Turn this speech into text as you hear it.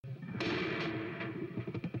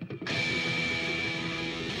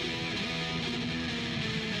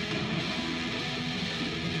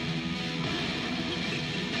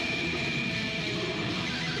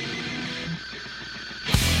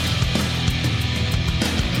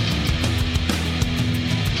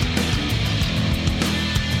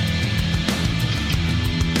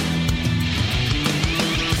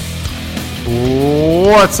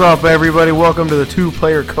What's up, everybody? Welcome to the Two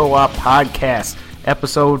Player Co-op Podcast,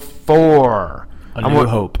 Episode 4. A New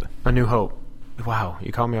Hope. A New Hope. Wow,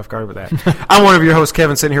 you caught me off guard with that. I'm one of your hosts,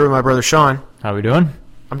 Kevin, sitting here with my brother, Sean. How we doing?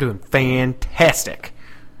 I'm doing fantastic.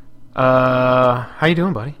 How you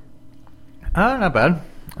doing, buddy? Not bad.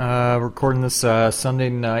 Recording this Sunday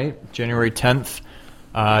night, January 10th.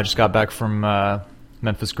 Just got back from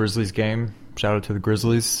Memphis Grizzlies game. Shout out to the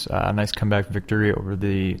Grizzlies. Nice comeback victory over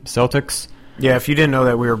the Celtics. Yeah, if you didn't know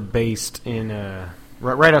that, we were based in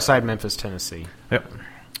right outside Memphis, Tennessee. Yep.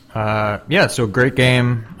 So great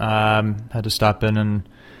game. Had to stop in and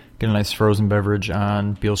get a nice frozen beverage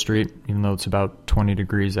on Beale Street, even though it's about 20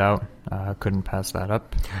 degrees out. Couldn't pass that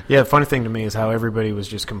up. Yeah, the funny thing to me is how everybody was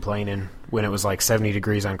just complaining when it was like 70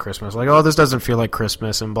 degrees on Christmas. Like, oh, this doesn't feel like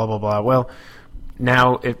Christmas and blah, blah, blah. Well,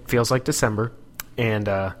 now it feels like December. And,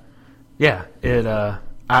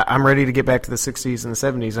 I'm ready to get back to the 60s and the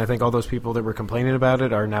 70s. And I think all those people that were complaining about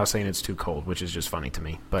it are now saying it's too cold, which is just funny to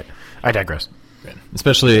me. But I digress.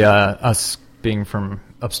 Especially us being from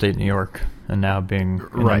upstate New York and now being in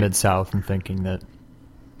Right. the Mid-South and thinking that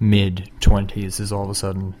mid-20s is all of a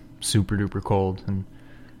sudden super-duper cold. And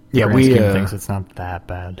Yeah, grand we scheme of things, it's not that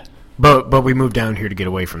bad. but we moved down here to get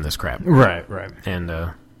away from this crap. Right. And,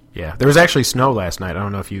 there was actually snow last night. I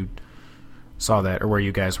don't know if you saw that or where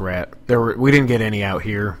you guys were at. We didn't get any out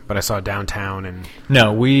here, but I saw downtown and...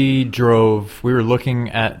 No, we were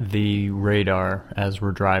looking at the radar as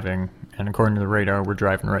we're driving, and according to the radar, we're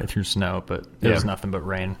driving right through snow, but it was nothing but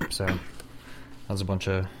rain, so that was a bunch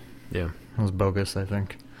of... Yeah. It was bogus, I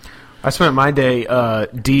think. I spent my day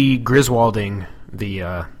de-Griswolding the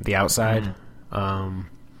outside. I'm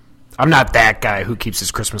not that guy who keeps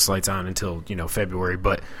his Christmas lights on until, February,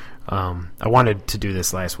 but... I wanted to do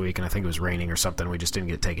this last week, and I think it was raining or something. We just didn't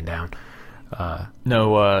get taken down.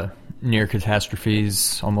 No near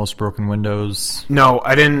catastrophes, almost broken windows. No,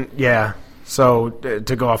 I didn't. Yeah. So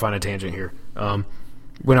to go off on a tangent here,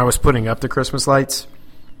 when I was putting up the Christmas lights,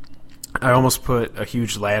 I almost put a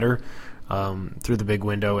huge ladder through the big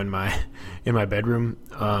window in my bedroom.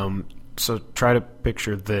 So try to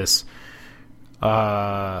picture this.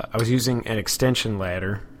 I was using an extension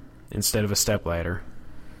ladder instead of a step ladder.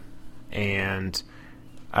 And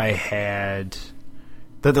I had...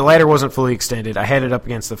 The ladder wasn't fully extended. I had it up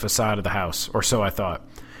against the facade of the house, or so I thought.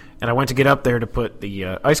 And I went to get up there to put the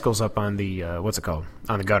icicles up on the, on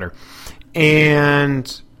the gutter.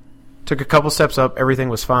 And took a couple steps up. Everything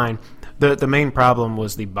was fine. The main problem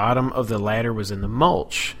was the bottom of the ladder was in the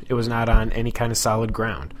mulch. It was not on any kind of solid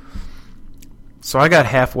ground. So I got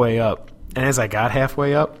halfway up. And as I got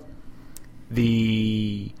halfway up,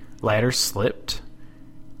 the ladder slipped.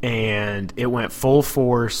 And it went full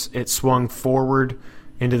force. It swung forward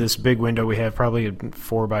into this big window we have, probably a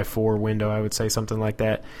 4x4 window, I would say, something like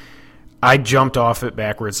that. I jumped off it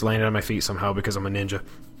backwards, landed on my feet somehow because I'm a ninja.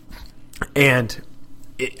 And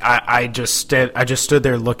I just stood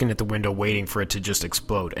there looking at the window waiting for it to just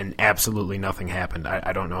explode, and absolutely nothing happened.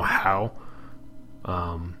 I don't know how,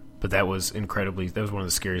 but that was one of the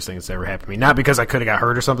scariest things that's ever happened to me. Not because I could have got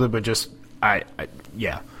hurt or something, but just, it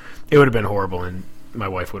would have been horrible, and my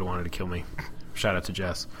wife would have wanted to kill me. Shout out to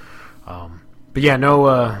Jess. But yeah,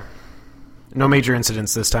 no major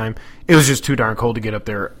incidents this time. It was just too darn cold to get up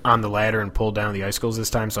there on the ladder and pull down the icicles this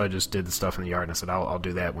time, so I just did the stuff in the yard, and I said, I'll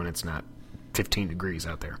do that when it's not 15 degrees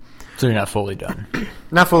out there. So you're not fully done?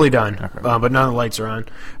 Not fully done, okay. But none of the lights are on.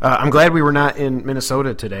 I'm glad we were not in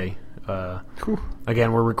Minnesota today.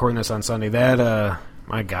 Again, we're recording this on Sunday.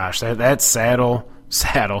 My gosh, that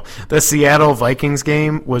the Seattle Vikings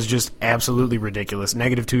game was just absolutely ridiculous.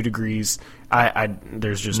 -2 degrees.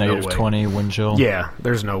 There's just no way. -20 wind chill. Yeah,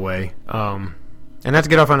 there's no way. And not to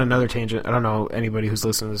get off on another tangent, I don't know anybody who's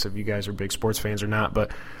listening to this if you guys are big sports fans or not,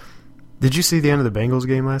 but did you see the end of the Bengals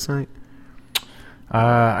game last night?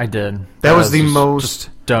 I did. That was the most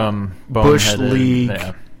dumb, Bush League,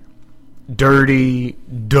 dirty,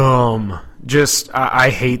 dumb. I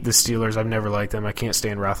hate the Steelers. I've never liked them. I can't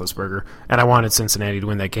stand Roethlisberger. And I wanted Cincinnati to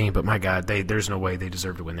win that game, but my God, there's no way they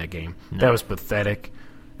deserve to win that game. No. That was pathetic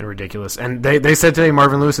and ridiculous. And they said today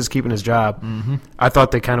Marvin Lewis is keeping his job. Mm-hmm. I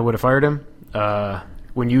thought they kind of would have fired him.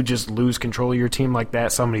 When you just lose control of your team like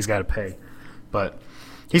that, somebody's got to pay. But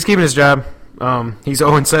he's keeping his job. He's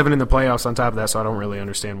 0-7 in the playoffs on top of that, so I don't really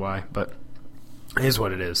understand why. But it is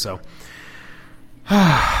what it is, so...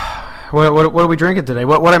 What are we drinking today?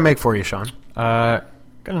 What I make for you, Sean? Got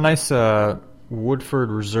a nice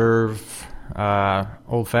Woodford Reserve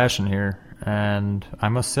Old Fashioned here, and I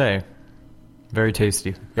must say, very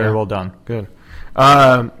tasty. Very well done. Good.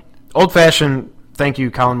 Old Fashioned, thank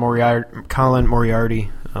you, Colin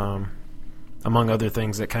Moriarty. among other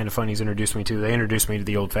things that Kind of Funny's introduced me to. They introduced me to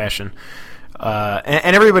the Old Fashioned.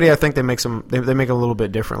 And everybody, I think they make they make it a little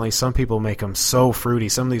bit differently. Some people make them so fruity.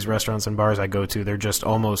 Some of these restaurants and bars I go to, they're just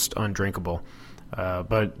almost undrinkable.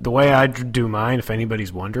 But the way I do mine, if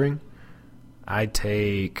anybody's wondering, I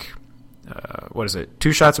take,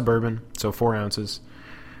 2 shots of bourbon, so 4 ounces.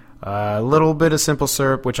 A little bit of simple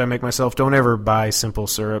syrup, which I make myself. Don't ever buy simple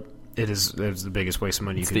syrup. It's the biggest waste of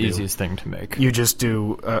money you can do. It's the easiest thing to make. You just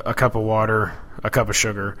do a cup of water, a cup of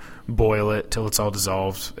sugar, boil it till it's all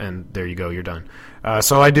dissolved, and there you go, you're done.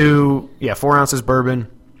 So I do, 4 ounces bourbon,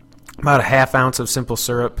 about a half ounce of simple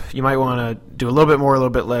syrup. You might want to do a little bit more, a little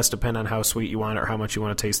bit less, depending on how sweet you want it or how much you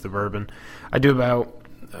want to taste the bourbon. I do about,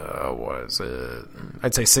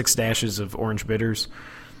 I'd say 6 dashes of orange bitters.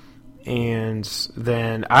 And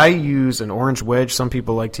then I use an orange wedge. Some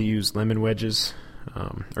people like to use lemon wedges.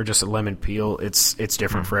 Or just a lemon peel. It's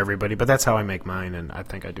different for everybody, but that's how I make mine, and I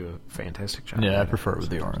think I do a fantastic job. Yeah, I prefer it with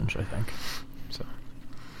the orange, I think. So,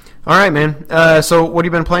 all right, man. So what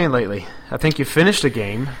have you been playing lately? I think you finished a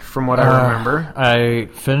game, from what I remember. I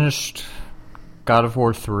finished God of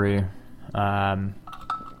War 3. What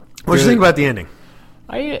did you think about the ending?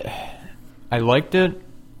 I liked it.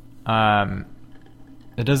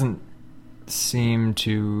 It doesn't seem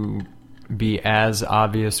to be as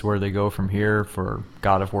obvious where they go from here for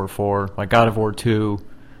God of War 4. Like God of War 2,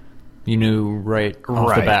 you knew right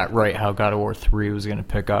off the bat how God of War 3 was going to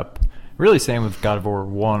pick up. Really same with God of War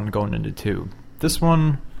 1 going into 2. This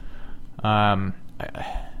one, I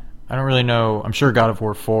don't really know. I'm sure God of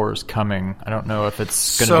War 4 is coming. I don't know if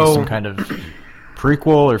it's going to be some kind of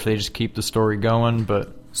prequel or if they just keep the story going,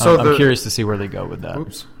 but I'm curious to see where they go with that.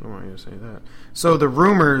 Oops, I don't want you to say that. So the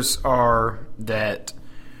rumors are that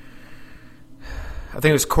I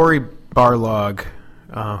think it was Cory Barlog,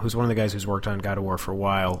 who's one of the guys who's worked on God of War for a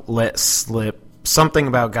while, let slip something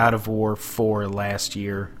about God of War 4 last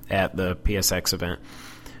year at the PSX event.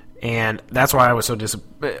 And that's why I was so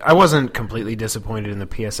I wasn't completely disappointed in the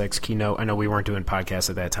PSX keynote. I know we weren't doing podcasts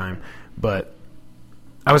at that time, but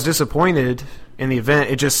I was disappointed in the event.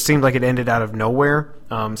 It just seemed like it ended out of nowhere.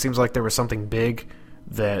 Seems like there was something big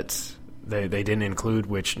that they didn't include,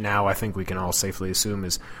 which now I think we can all safely assume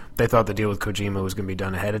is they thought the deal with Kojima was going to be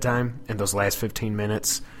done ahead of time. And those last 15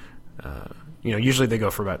 minutes, usually they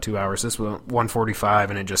go for about 2 hours. This was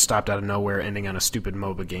 1:45, and it just stopped out of nowhere, ending on a stupid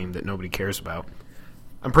MOBA game that nobody cares about.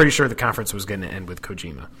 I'm pretty sure the conference was going to end with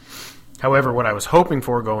Kojima. However, what I was hoping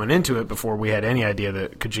for going into it before we had any idea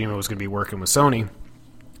that Kojima was going to be working with Sony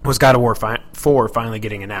was God of War 4 finally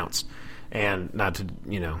getting announced. And not to,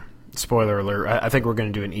 spoiler alert, I think we're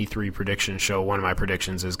going to do an E3 prediction show. One of my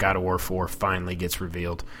predictions is God of War 4 finally gets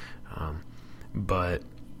revealed. They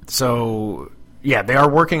are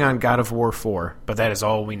working on God of War 4, but that is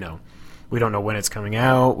all we know. We don't know when it's coming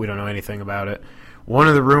out. We don't know anything about it. One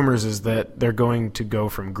of the rumors is that they're going to go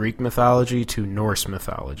from Greek mythology to Norse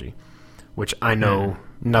mythology, which I know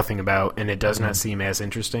nothing about, and it does not seem as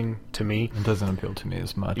interesting to me. It doesn't appeal to me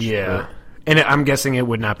as much. Yeah. And I'm guessing it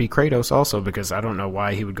would not be Kratos also, because I don't know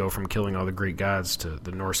why he would go from killing all the Greek gods to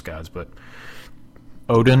the Norse gods. But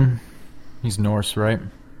Odin, he's Norse, right?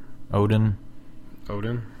 Odin.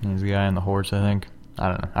 He's the guy on the horse, I think.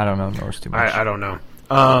 I don't know Norse too much. I don't know.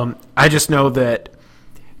 I just know that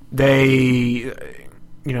they,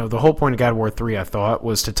 the whole point of God of War 3, I thought,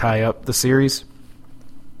 was to tie up the series.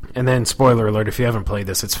 And then, spoiler alert, if you haven't played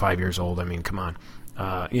this, it's 5 years old. I mean, come on.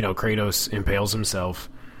 Kratos impales himself.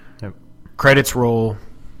 Yep. Credits roll.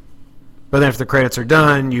 But then if the credits are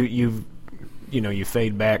done, you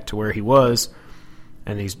fade back to where he was,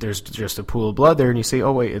 and there's just a pool of blood there, and you see,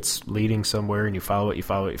 oh, wait, it's leading somewhere, and you follow it,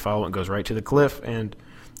 and it goes right to the cliff, and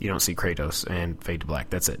you don't see Kratos, and fade to black.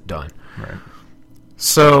 That's it. Done. Right.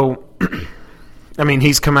 So, I mean,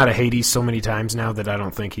 he's come out of Hades so many times now that I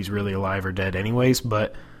don't think he's really alive or dead anyways,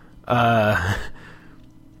 but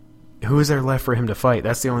who is there left for him to fight?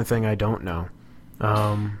 That's the only thing I don't know.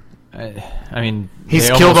 I mean, he's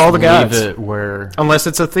killed all the gods. Unless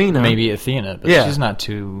it's Athena. Maybe Athena, but she's not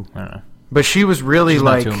too... I don't know. But she was really she's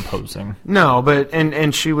not too imposing. No, but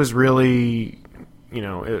and she was really,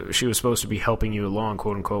 she was supposed to be helping you along,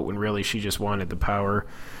 quote unquote, when really she just wanted the power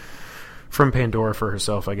from Pandora for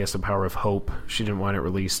herself. I guess the power of hope. She didn't want it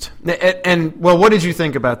released. And what did you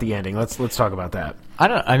think about the ending? Let's talk about that.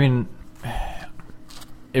 I mean,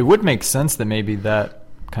 it would make sense that maybe that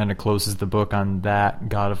kind of closes the book on that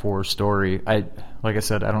God of War story. Like I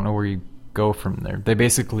said, I don't know where you go from there. They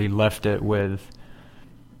basically left it with,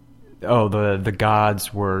 the gods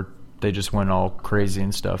they just went all crazy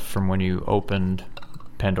and stuff from when you opened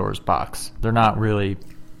Pandora's box. They're not really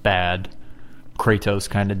bad Kratos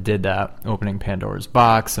kind of did that, opening Pandora's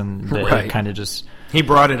box, and Right. it kind of just He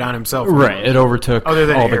brought it on himself. right. It overtook all Other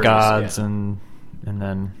than the Ares, gods, yeah. and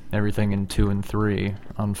then everything in 2 and 3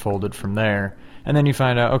 unfolded from there. And then you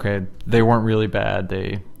find out, okay, they weren't really bad.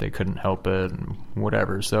 They couldn't help it, and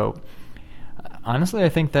whatever. So honestly, I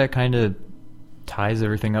think that kind of ties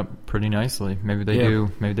everything up pretty nicely. Maybe they Yeah.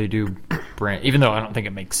 do. Maybe they do. Even though I don't think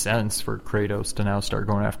it makes sense for Kratos to now start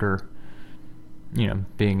going after,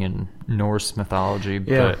 being in Norse mythology.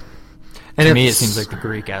 Yeah. But And to me, it it's- seems like the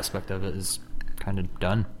Greek aspect of it is kind of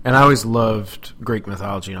done. And I always loved Greek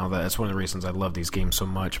mythology and all that. That's one of the reasons I love these games so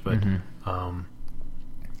much. But Mm-hmm.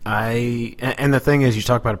 and the thing is, you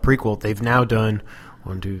talk about a prequel. They've now done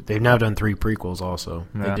They've now done 3 prequels. Also,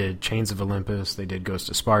 Yeah. they did Chains of Olympus. They did Ghost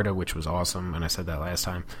of Sparta, which was awesome, and I said that last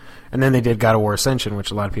time. And then they did God of War Ascension, which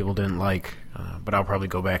a lot of people didn't like. But I'll probably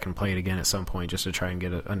go back and play it again at some point just to try and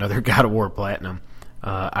get another God of War Platinum.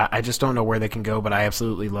 I just don't know where they can go, but I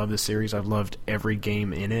absolutely love this series. I've loved every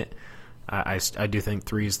game in it. I do think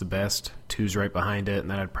 3 is the best. 2's right behind it, and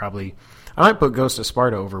then I might put Ghost of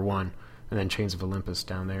Sparta over 1, and then Chains of Olympus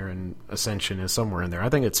down there, and Ascension is somewhere in there. I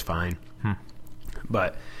think it's fine.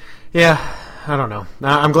 But, yeah, I don't know.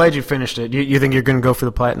 I'm glad you finished it. You think you're going to go for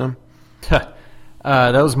the Platinum? That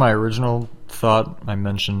was my original thought. I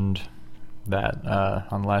mentioned that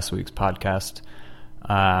on last week's podcast.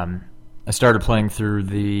 I started playing through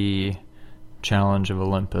the Challenge of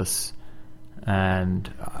Olympus, and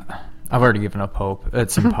I've already given up hope.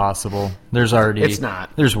 It's impossible. It's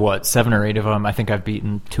not. There's 7 or 8 of them. I think I've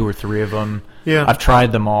beaten 2 or 3 of them. Yeah. I've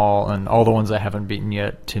tried them all, and all the ones I haven't beaten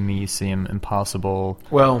yet, to me, seem impossible.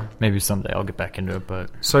 Well, Maybe someday I'll get back into it,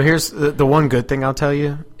 but so here's the one good thing I'll tell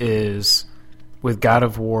you is with God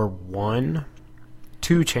of War 1,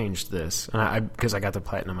 2 changed this. Because I got the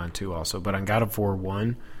Platinum on 2 also. But on God of War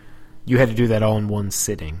 1, you had to do that all in one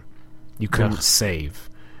sitting. You couldn't Ugh. save.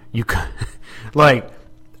 You could,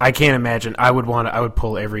 I can't imagine. I would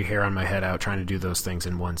pull every hair on my head out trying to do those things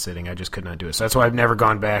in one sitting. I just could not do it. So that's why I've never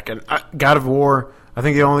gone back. And God of War, I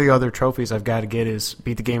think the only other trophies I've got to get is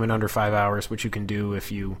beat the game in under 5 hours, which you can do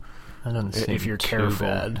if you're too careful.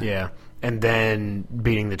 bad. Yeah, and then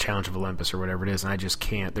beating the Challenge of Olympus or whatever it is. And I just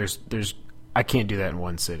can't. I can't do that in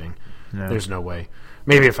one sitting. No. There's no way.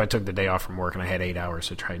 Maybe if I took the day off from work and I had 8 hours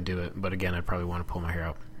to try and do it, but again, I'd probably want to pull my hair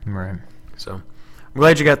out. Right. So I'm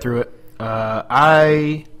glad you got through it.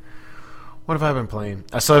 What have I been playing?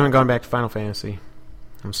 I still haven't gone back to Final Fantasy.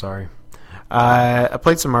 I'm sorry. I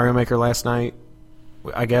played some Mario Maker last night.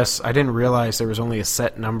 I guess I didn't realize there was only a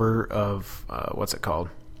set number of what's it called?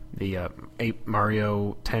 The 8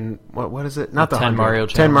 Mario 10. What is it? Not the 10 100. Mario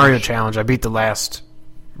 10 Mario Challenge. Challenge. I beat the last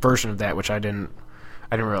version of that, which I didn't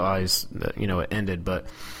realize that it ended, but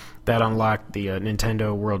that unlocked the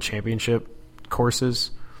Nintendo World Championship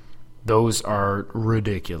courses. Those are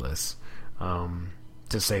ridiculous,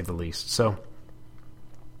 to say the least. So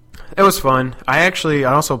it was fun. I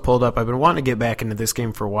also pulled up. I've been wanting to get back into this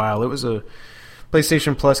game for a while. It was a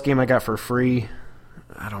PlayStation Plus game I got for free.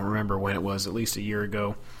 I don't remember when it was, at least a year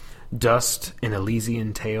ago. Dust: An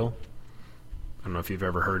Elysian Tale. I don't know if you've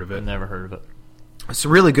ever heard of it. I've never heard of it. It's a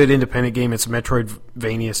really good independent game. It's a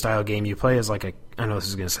Metroidvania style game. You play as I know this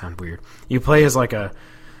is going to sound weird. You play as like a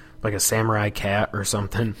samurai cat or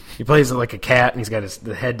something. He plays like a cat, and he's got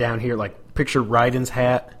the head down here. Like, picture Raiden's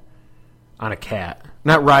hat on a cat.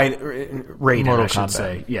 Not Raiden, Mortal I should Kombat.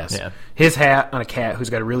 say. Yes. Yeah. His hat on a cat who's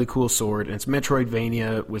got a really cool sword, and it's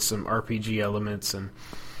Metroidvania with some RPG elements. And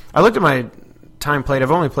I looked at my time played. I've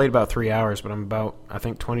only played about 3 hours, but I'm about, I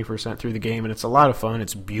think, 20% through the game, and it's a lot of fun.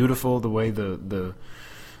 It's beautiful the way the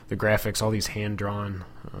graphics, all these hand-drawn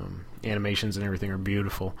animations and everything are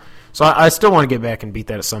beautiful. So I still want to get back and beat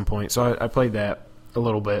that at some point. So I played that a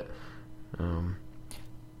little bit.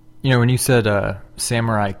 When you said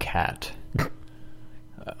samurai cat,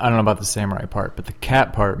 I don't know about the samurai part, but the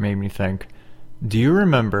cat part made me think, do you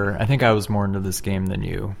remember, I think I was more into this game than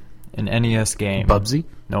you, an NES game. Bubsy?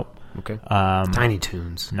 Nope. Okay. Tiny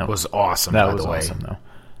Toons no. was awesome, That by was the way. awesome, though.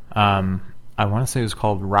 I want to say it was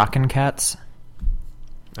called Rockin' Cats.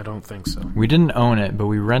 I don't think so. We didn't own it, but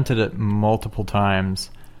we rented it multiple times.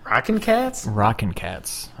 Rockin' Cats? Rockin'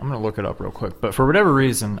 Cats. I'm going to look it up real quick. But for whatever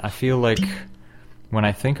reason, I feel like when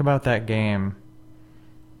I think about that game,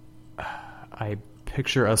 I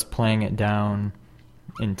picture us playing it down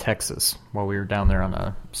in Texas while we were down there on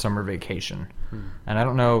a summer vacation. And I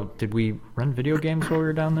don't know, did we rent video games while we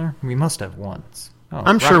were down there? We must have once. Oh,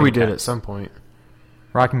 I'm sure we Rockin' did Cats. at some point.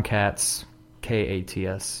 Rockin' Cats,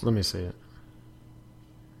 K-A-T-S. Let me see it.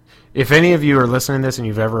 If any of you are listening to this and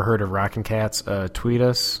you've ever heard of Rockin' Cats, tweet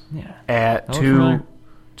us Yeah. at That was familiar.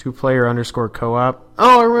 2-player _ co-op.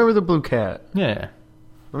 Oh, I remember the Blue Cat. Yeah.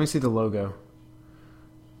 Let me see the logo.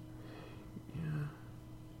 Yeah.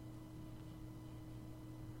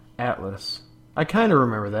 Atlas. I kind of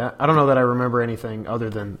remember that. I don't know that I remember anything other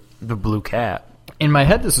than the Blue Cat. In my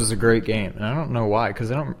head, this was a great game, and I don't know why,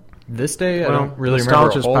 because I don't really remember a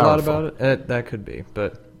nostalgia's whole lot powerful. about it. That could be,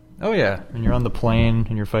 but oh yeah, and you're on the plane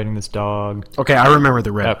and you're fighting this dog. Okay, I remember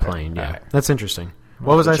the red Okay, plane. Yeah, alright. that's interesting.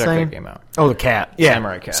 What was I Check saying? that game out. Oh, the cat. Yeah.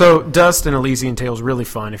 Samurai Cat. So Dust and Elysian Tales really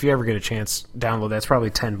fun. If you ever get a chance, download that. It's probably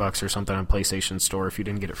 $10 or something on PlayStation Store if you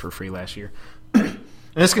didn't get it for free last year. And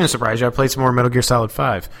it's going to surprise you. I played some more Metal Gear Solid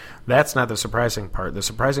 5. That's not the surprising part. The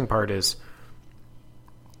surprising part is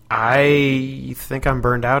I think I'm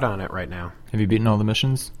burned out on it right now. Have you beaten all the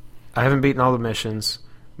missions? I haven't beaten all the missions,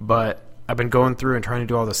 but I've been going through and trying to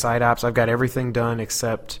do all the side ops. I've got everything done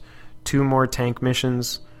except 2 more tank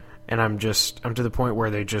missions. And I'm to the point where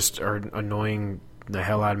they just are annoying the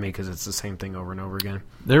hell out of me because it's the same thing over and over again.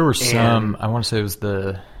 There were some. I want to say it was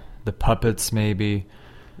the puppets. Maybe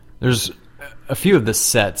there's a few of the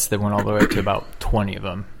sets that went all the way to about 20 of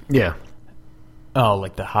them. Yeah. Oh,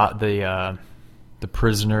 like the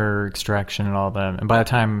prisoner extraction and all that. And by the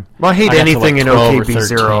time I hate got to, anything like, in 12 or OKB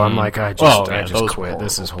 0. 13, I'm like, I just those quit. were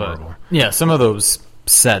This is horrible. But, yeah, some of those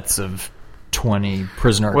sets of 20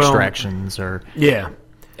 prisoner extractions or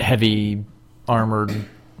heavy armored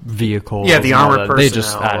vehicles. Yeah, the armored personnel. They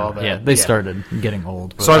just, all that. they started getting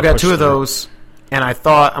old. So I've got 2 of those, and I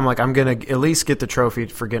thought, I'm going to at least get the trophy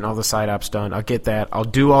for getting all the side ops done. I'll get that. I'll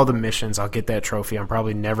do all the missions. I'll get that trophy. I'm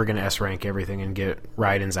probably never going to S-rank everything and get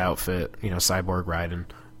Raiden's outfit, Cyborg Raiden,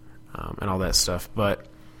 and all that stuff. But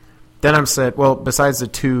then I'm said, well, besides the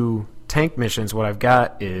 2 tank missions, what I've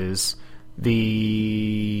got is what's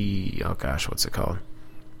it called?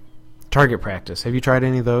 Target practice. Have you tried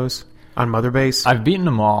any of those on Mother Base? I've beaten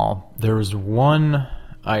them all. There was one.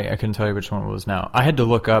 I couldn't tell you which one it was now. I had to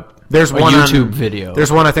look up there's a one YouTube video.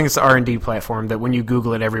 There's one, I think it's the R&D platform, that when you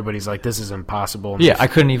Google it, everybody's like, this is impossible. Yeah, I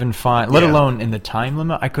couldn't even find, let alone in the time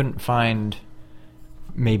limit, I couldn't find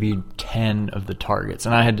maybe 10 of the targets.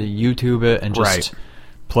 And I had to YouTube it and just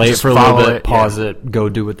play it for a little bit, pause it, go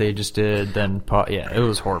do what they just did, then it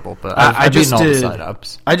was horrible. But I've beaten all the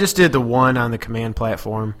side-ups. I just did the one on the command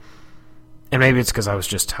platform. And maybe it's because I was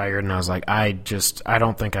just tired, and I was like, I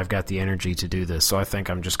don't think I've got the energy to do this. So I think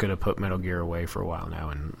I'm just going to put Metal Gear away for a while now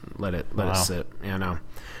and let it sit.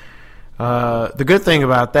 The good thing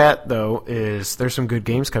about that, though, is there's some good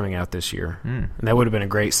games coming out this year, and that would have been a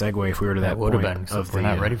great segue if we were to that point of we're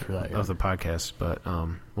not ready for that yet. Of the podcast. But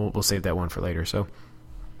we'll save that one for later. So,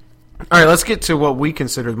 all right, let's get to what we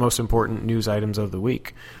consider the most important news items of the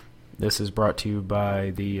week. This is brought to you by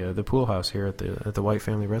the Pool House here at the White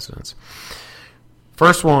Family Residence.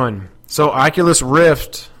 First one. So Oculus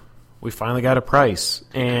Rift, we finally got a price,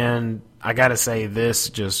 and I gotta say this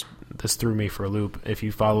threw me for a loop. If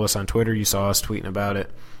you follow us on Twitter, you saw us tweeting about it.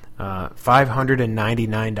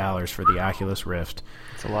 $599 for the Oculus Rift.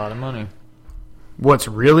 It's a lot of money. What's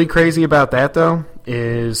really crazy about that though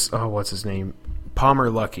is what's his name? Palmer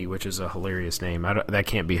Luckey, which is a hilarious name. That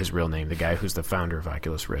can't be his real name, the guy who's the founder of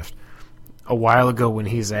Oculus Rift. A while ago when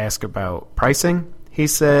he's asked about pricing, he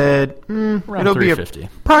said it'll be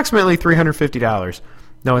approximately $350.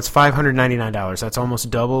 No, it's $599. That's almost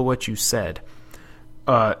double what you said.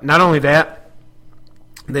 Not only that,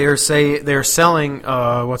 they're selling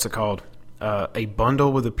what's it called? A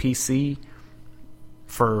bundle with a PC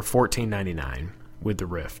for $14.99 with the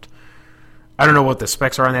Rift. I don't know what the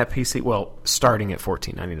specs are on that PC. Well, starting at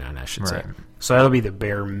 $14.99, I should say. So that'll be the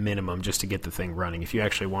bare minimum just to get the thing running. If you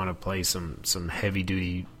actually want to play some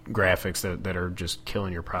heavy-duty graphics that are just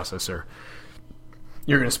killing your processor,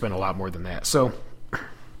 you're going to spend a lot more than that. So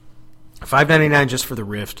 $599 just for the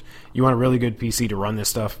Rift. You want a really good PC to run this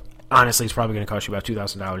stuff. Honestly, it's probably going to cost you about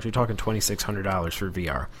 $2,000. You're talking $2,600 for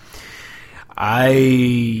VR.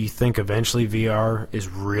 I think eventually VR is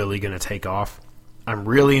really going to take off. I'm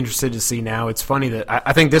really interested to see now. It's funny that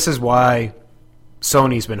I think this is why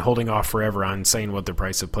Sony's been holding off forever on saying what the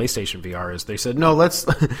price of PlayStation VR is. They said, no, let's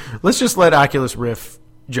just let Oculus Rift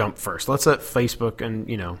jump first. Let's let Facebook and,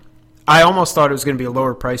 I almost thought it was going to be a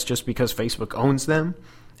lower price just because Facebook owns them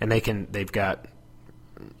and they've got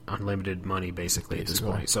unlimited money basically at this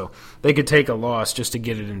point. So they could take a loss just to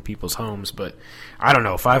get it in people's homes, but I don't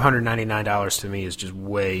know, $599 to me is just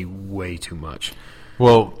way, way too much.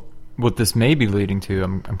 Well, what this may be leading to,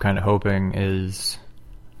 I'm kind of hoping, is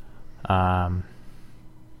going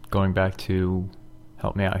back to,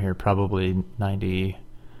 help me out here, probably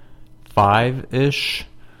 95-ish.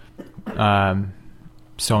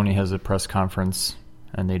 Sony has a press conference,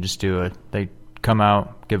 and they just they come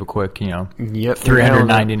out, give a quick, Yep,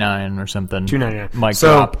 $399 or something. $299. Mic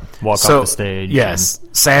drop, walk off the stage. Yes,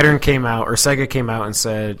 Saturn came out, or Sega came out and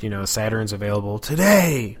said, Saturn's available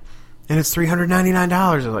today, and it's $399.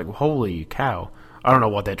 I was like, holy cow. I don't know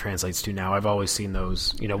what that translates to now. I've always seen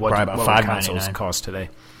those, what consoles cost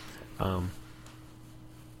today. And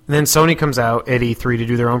then Sony comes out at E3 to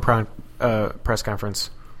do their own press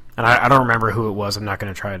conference. And I don't remember who it was. I'm not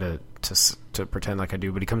going to try to pretend like I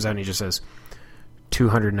do. But he comes out and he just says,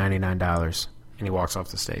 $299. And he walks off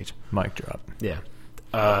the stage. Mic drop. Yeah.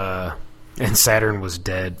 And Saturn was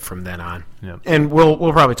dead from then on. Yep. And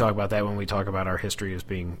we'll probably talk about that when we talk about our history as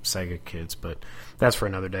being Sega kids, but that's for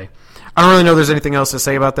another day. I don't really know if there's anything else to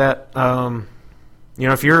say about that.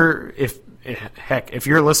 If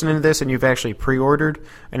you're listening to this and you've actually pre-ordered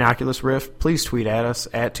an Oculus Rift, please tweet at us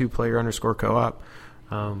at 2player_co-op.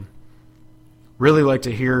 Really like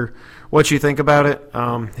to hear what you think about it.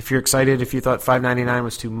 If you're excited, if you thought $5.99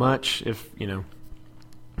 was too much, if any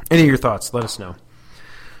of your thoughts, let us know.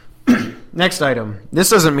 Next item. This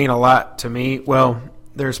doesn't mean a lot to me. Well,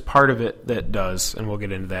 there's part of it that does, and we'll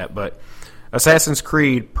get into that. But Assassin's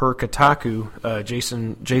Creed, per Kotaku,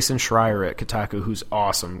 Jason Schreier at Kotaku, who's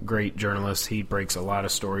awesome, great journalist. He breaks a lot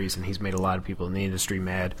of stories, and he's made a lot of people in the industry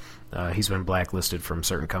mad. He's been blacklisted from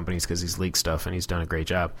certain companies because he's leaked stuff, and he's done a great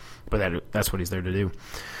job. But that's what he's there to do.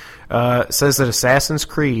 Says that Assassin's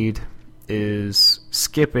Creed is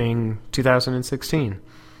skipping 2016.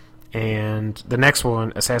 And the next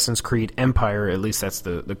one, Assassin's Creed Empire, at least that's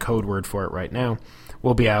the code word for it right now,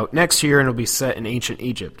 will be out next year, and it'll be set in ancient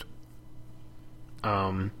Egypt.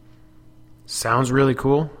 Sounds really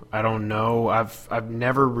cool. I don't know. I've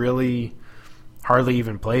never really hardly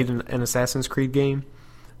even played an Assassin's Creed game.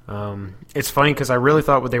 It's funny because I really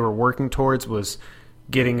thought what they were working towards was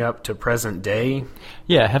getting up to present day.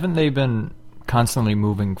 Yeah, haven't they been constantly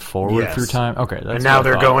moving forward through time? Okay, that's and now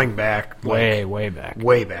they're going back. Way back.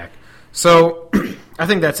 Way back. So I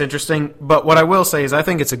think that's interesting. But what I will say is I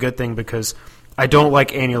think it's a good thing because I don't like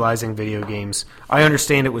annualizing video games. I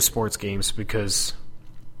understand it with sports games because,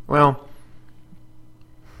 well,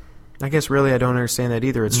 I guess really I don't understand that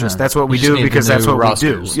either. It's just that's what we do because that's what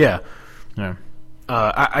rosters. We do. Yeah.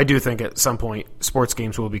 I do think at some point sports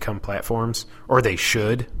games will become platforms, or they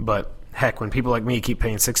should. But heck, when people like me keep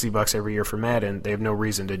paying $60 every year for Madden, they have no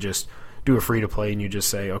reason to just do a free-to-play and you just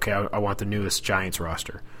say, okay, I want the newest Giants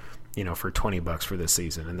roster, for $20 for this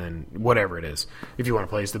season, and then whatever it is. If you want to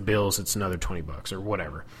play as the Bills, it's another $20 or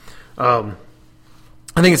whatever. I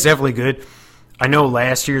think it's definitely good. I know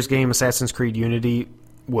last year's game, Assassin's Creed Unity,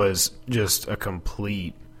 was just a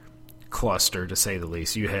complete cluster, to say the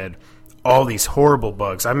least. You had all these horrible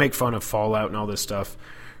bugs. I make fun of Fallout and all this stuff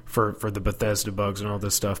for the Bethesda bugs and all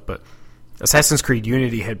this stuff, but Assassin's Creed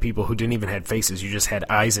Unity had people who didn't even have faces. You just had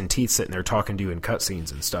eyes and teeth sitting there talking to you in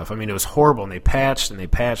cutscenes and stuff. I mean, it was horrible, and they patched, and they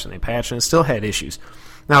patched, and they patched, and it still had issues.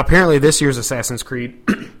 Now, apparently this year's Assassin's Creed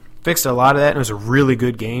fixed a lot of that, and it was a really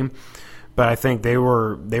good game, but I think they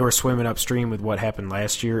were swimming upstream with what happened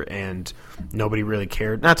last year, and nobody really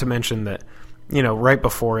cared. Not to mention that, right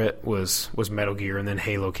before it was Metal Gear, and then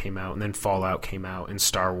Halo came out, and then Fallout came out, and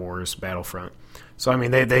Star Wars Battlefront. So, I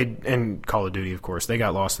mean, they and Call of Duty, of course, they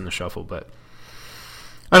got lost in the shuffle, but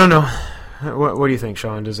I don't know. What do you think,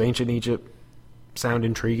 Sean? Does Ancient Egypt sound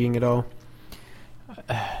intriguing at all?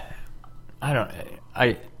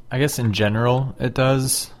 I guess in general it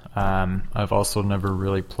does. I've also never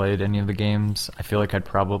really played any of the games. I feel like I'd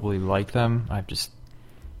probably like them.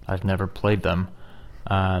 I've never played them.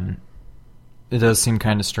 It does seem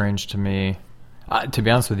kind of strange to me. To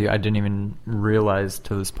be honest with you, I didn't even realize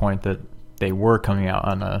to this point that they were coming out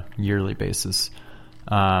on a yearly basis.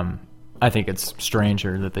 I think it's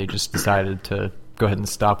stranger that they just decided to go ahead and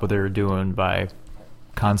stop what they were doing by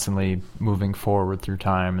constantly moving forward through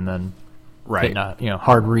time and then hitting a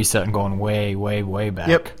hard reset and going way, way, way back.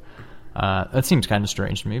 Yep. That seems kind of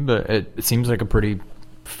strange to me, but it seems like a pretty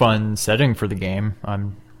fun setting for the game.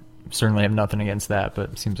 I'm certainly have nothing against that,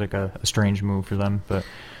 but it seems like a strange move for them. But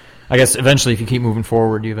I guess eventually, if you keep moving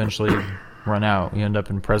forward, you eventually run out. You end up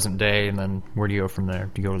in present day, and then where do you go from there?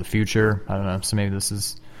 Do you go to the future? I don't know. So maybe this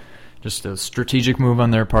is just a strategic move on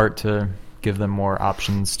their part to give them more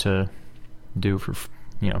options to do for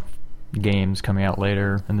games coming out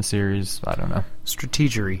later in the series. I don't know.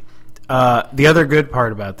 Strategery. The other good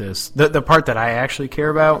part about this, the part that I actually care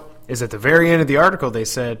about, is at the very end of the article they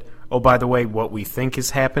said, oh, by the way, what we think is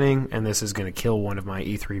happening, and this is going to kill one of my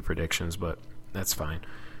E3 predictions, but that's fine.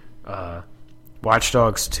 Watch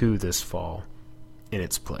Dogs 2 this fall in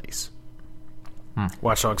its place.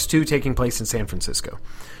 Watch Dogs 2 taking place in San Francisco.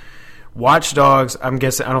 Watch Dogs, I'm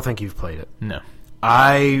guessing, I don't think you've played it. No.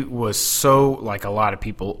 I was so, like a lot of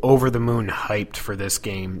people, over the moon hyped for this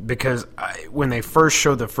game because when they first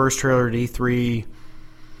showed the first trailer at E3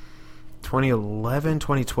 2011,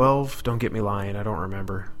 2012, don't get me lying, I don't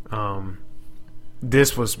remember.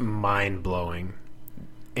 This was mind-blowing.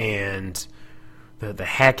 And the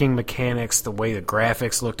hacking mechanics, the way the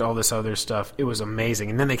graphics looked, all this other stuff, it was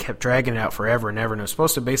amazing. And then they kept dragging it out forever and ever, and it was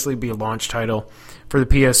supposed to basically be a launch title for the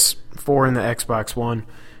PS4 and the Xbox One,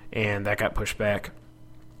 and that got pushed back.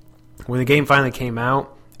 When the game finally came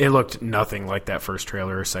out, it looked nothing like that first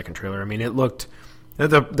trailer or second trailer. I mean, it looked...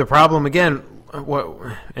 The problem, again,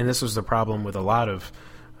 and this was the problem with a lot of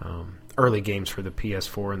early games for the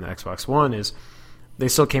PS4 and the Xbox One, is they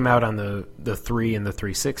still came out on the 3 and the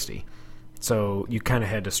 360. So you kind of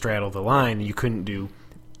had to straddle the line. You couldn't do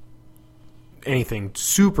anything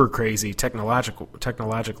super crazy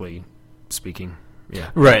technologically speaking. Yeah,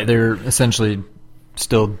 right. They're essentially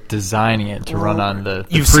still designing it to run on the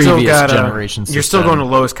previous generation system. You're still going to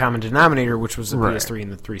lowest common denominator, which was the PS3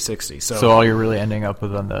 and the 360. So all you're really ending up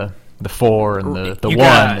with on the 4 and the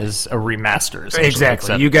 1 is a remaster.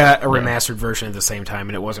 Exactly. You got a remastered version at the same time,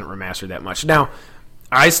 and it wasn't remastered that much. Now,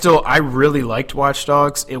 I really liked Watch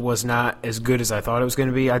Dogs. It was not as good as I thought it was going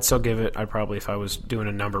to be. I'd still give it, if I was doing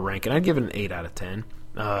a number ranking, I'd give it an 8 out of 10.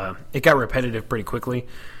 It got repetitive pretty quickly.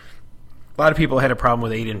 A lot of people had a problem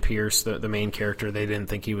with Aiden Pierce, the main character. They didn't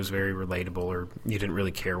think he was very relatable, or you didn't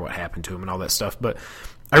really care what happened to him and all that stuff. But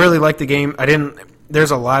I really liked the game.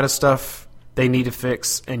 There's a lot of stuff they need to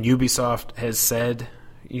fix, and Ubisoft has said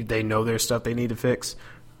they know there's stuff they need to fix.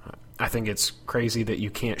 I think it's crazy that you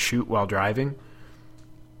can't shoot while driving.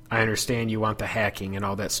 I understand you want the hacking and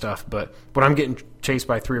all that stuff, but when I'm getting chased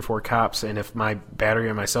by 3 or 4 cops, and if my battery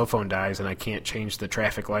on my cell phone dies and I can't change the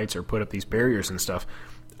traffic lights or put up these barriers and stuff,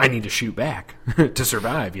 I need to shoot back to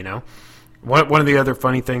survive, you know? One of the other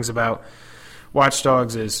funny things about Watch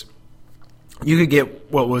Dogs is you could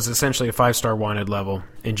get what was essentially a 5-star wanted level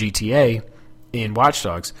in GTA in Watch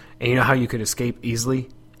Dogs, and you know how you could escape easily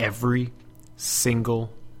every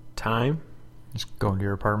single time? Just go into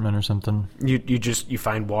your apartment or something. You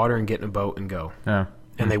find water and get in a boat and go. Yeah.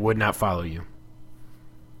 And they would not follow you.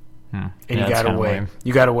 And yeah,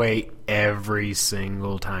 you gotta wait every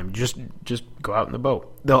single time. Just go out in the boat.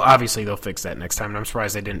 They'll fix that next time, and I'm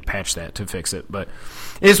surprised they didn't patch that to fix it, but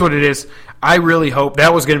it is what it is. I really hope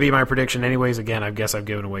that was going to be my prediction anyways. Again, I guess I've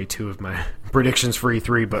given away 2 of my predictions for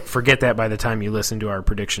E3, but forget that by the time you listen to our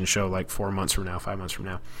prediction show like 4 months from now, 5 months from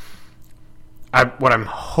now. What I'm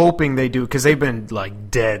hoping they do, because they've been like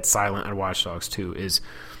dead silent on Watch Dogs 2, is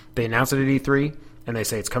they announce it at E3 and they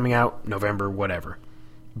say it's coming out November, whatever.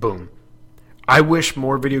 Boom. I wish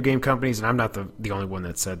more video game companies, and I'm not the only one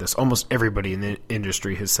that said this, almost everybody in the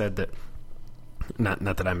industry has said that, not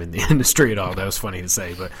that I'm in the industry at all, that was funny to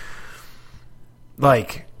say, but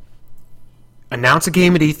like, announce a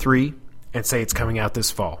game at E3 and say it's coming out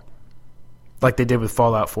this fall, like they did with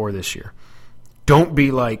Fallout 4 this year. Don't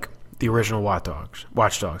be like the original Watch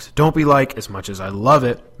Dogs. Don't be like, as much as I love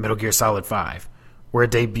it, Metal Gear Solid 5, where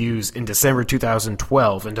it debuts in December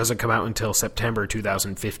 2012 and doesn't come out until September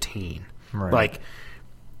 2015. Right. Like,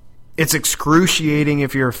 it's excruciating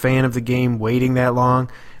if you're a fan of the game waiting that long.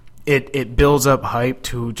 It builds up hype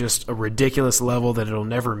to just a ridiculous level that it'll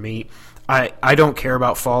never meet. I don't care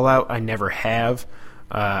about Fallout. I never have.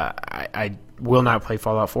 I will not play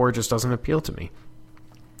Fallout 4. It just doesn't appeal to me.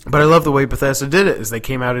 But I love the way Bethesda did it, is they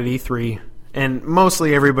came out at E3, and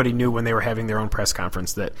mostly everybody knew when they were having their own press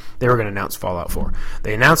conference that they were going to announce Fallout 4.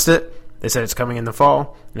 They announced it, they said it's coming in the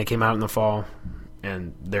fall, and it came out in the fall,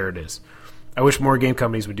 and there it is. I wish more game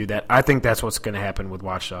companies would do that. I think that's what's going to happen with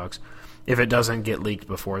Watch Dogs. If it doesn't get leaked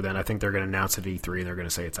before then, I think they're going to announce it at E3, and they're going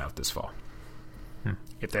to say it's out this fall.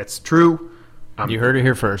 If that's true... you heard it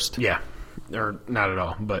here first. Yeah, or not at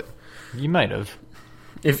all, but... You might have.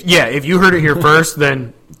 If you heard it here first,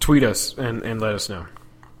 then tweet us and let us know.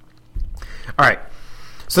 All right.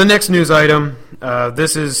 So the next news item,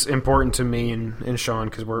 this is important to me and Sean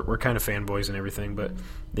because we're kind of fanboys and everything, but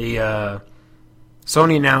the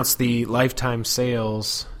Sony announced the lifetime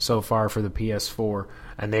sales so far for the PS4,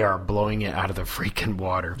 and they are blowing it out of the freaking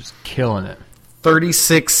water. Just killing it.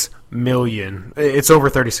 36 million. It's over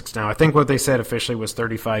 36 now. I think what they said officially was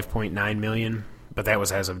 35.9 million. But that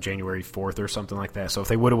was as of January 4th or something like that. So if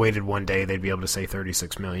they would have waited one day, they'd be able to say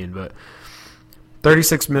 36 million. But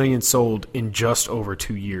 36 million sold in just over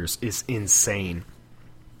 2 years is insane.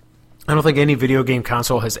 I don't think any video game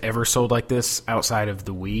console has ever sold like this outside of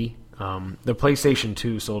the Wii. The PlayStation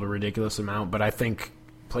 2 sold a ridiculous amount, but I think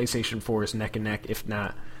PlayStation 4 is neck and neck, if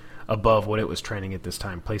not above what it was trending at this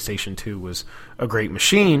time. PlayStation 2 was a great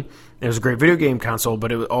machine. It was a great video game console,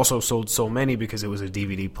 but it also sold so many because it was a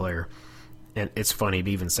DVD player. And it's funny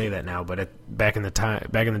to even say that now, but back in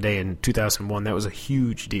the day in 2001, that was a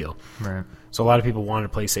huge deal. Right. So a lot of people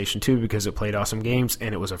wanted PlayStation 2 because it played awesome games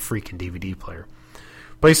and it was a freaking DVD player.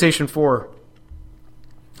 PlayStation 4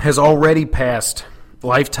 has already passed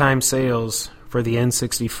lifetime sales for the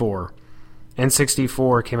N64.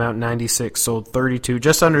 N64 came out in 96, sold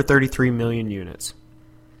just under 33 million units.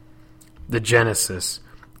 The Genesis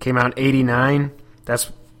came out in 89.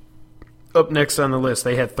 That's up next on the list.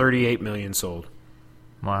 They had 38 million sold.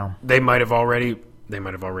 Wow. They might have already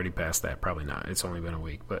passed that. Probably not. It's only been a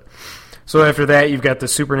week. But so after that, you've got the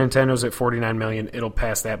Super Nintendo's at 49 million. It'll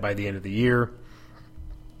pass that by the end of the year.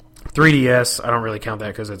 3DS, I don't really count that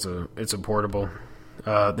because it's a portable.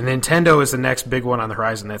 The Nintendo is the next big one on the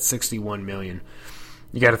horizon. That's 61 million.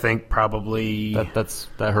 You got to think probably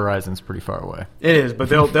that horizon's pretty far away. It is, but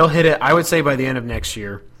they'll hit it. I would say by the end of next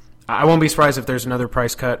year. I won't be surprised if there's another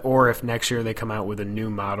price cut, or if next year they come out with a new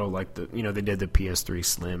model like they did the PS3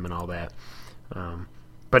 Slim and all that.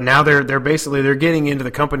 But now they're basically getting into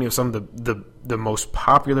the company of some of the most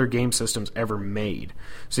popular game systems ever made.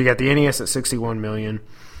 So you got the NES at 61 million.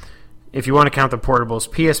 If you want to count the portables,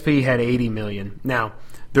 PSP had 80 million. Now,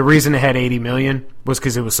 the reason it had 80 million was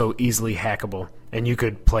because it was so easily hackable, and you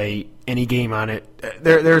could play any game on it.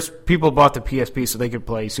 There's people bought the PSP so they could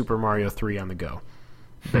play Super Mario 3 on the go,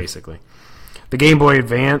 basically. The Game Boy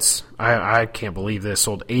Advance, I can't believe this,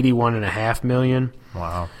 sold 81.5 million.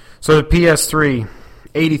 Wow. So the PS3,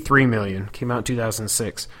 83 million, came out in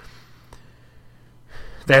 2006.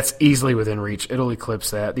 That's easily within reach. It'll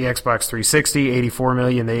eclipse that. The Xbox 360, 84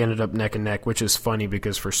 million. They ended up neck and neck, which is funny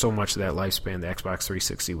because for so much of that lifespan, the Xbox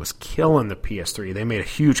 360 was killing the PS3. They made a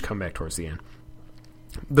huge comeback towards the end.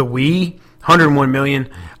 The Wii, 101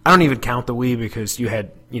 million. I don't even count the Wii because you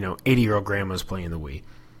had 80-year-old grandmas playing the Wii.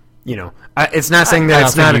 It's not saying that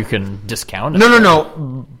it's not. You can discount it.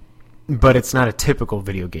 No. But it's not a typical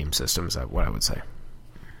video game system. Is what I would say.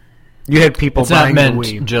 You had people buying the Wii. It's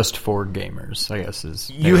not meant just for gamers, I guess, is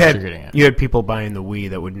you what had you're getting at. You had people buying the Wii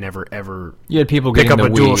that would never, ever You had people pick getting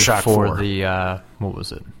up the a Wii DualShock for 4. the, what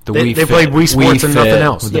was it? The They Wii Fit. played Wii Sports and Fit nothing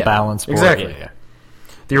else. With the balance board. Exactly. Yeah.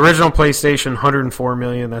 The original PlayStation, 104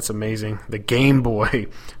 million. That's amazing. The Game Boy,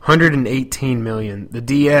 118 million. The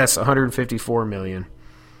DS, 154 million.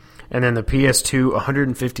 And then the PS2,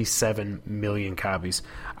 157 million copies.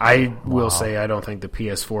 I will say I don't think the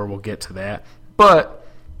PS4 will get to that. But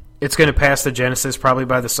it's going to pass the Genesis probably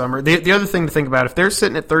by the summer. The other thing to think about, if they're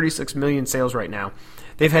sitting at 36 million sales right now,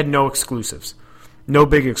 they've had no exclusives. No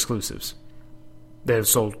big exclusives. They've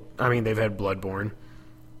sold, they've had Bloodborne.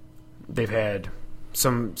 They've had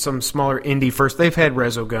some smaller indie first. They've had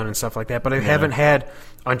Resogun and stuff like that, but they haven't had,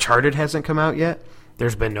 Uncharted hasn't come out yet.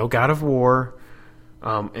 There's been no God of War.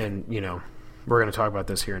 And, we're going to talk about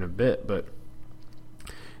this here in a bit, but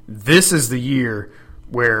this is the year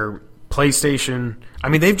where PlayStation,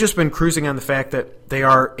 they've just been cruising on the fact that they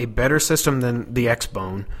are a better system than the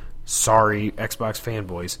Xbone. Sorry, Xbox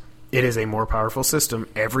fanboys. It is a more powerful system.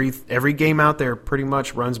 Every game out there pretty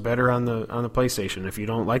much runs better on the PlayStation. If you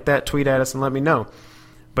don't like that, tweet at us and let me know.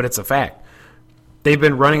 But it's a fact. They've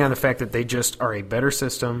been running on the fact that they just are a better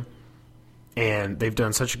system, and they've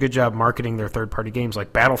done such a good job marketing their third-party games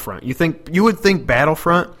like Battlefront. You would think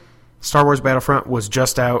Battlefront, Star Wars Battlefront, was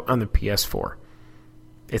just out on the PS4.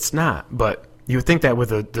 It's not, but you would think that with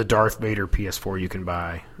the Darth Vader PS4 you can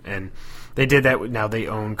buy, and they did that. Now they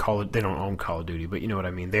own they don't own Call of Duty, but you know what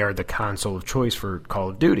I mean. They are the console of choice for Call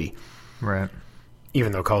of Duty, Right.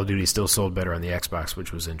 even though Call of Duty still sold better on the Xbox,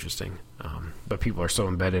 which was interesting. But people are so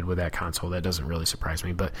embedded with that console that doesn't really surprise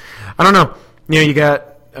me. But I don't know. You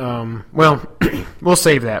got we'll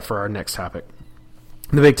save that for our next topic,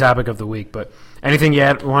 the big topic of the week. But anything you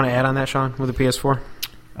want to add on that, Sean, with the PS4?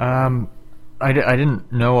 I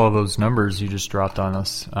didn't know all those numbers you just dropped on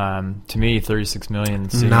us. To me, 36 million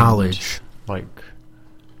seemed Knowledge. like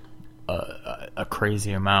a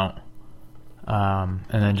crazy amount. And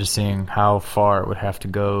then just seeing how far it would have to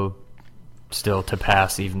go still to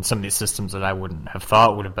pass even some of these systems that I wouldn't have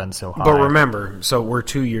thought would have been so high. But remember, so we're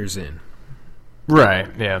 2 years in. Right,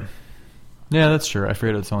 yeah. Yeah, that's true. I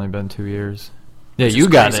forget it's only been 2 years. Yeah, you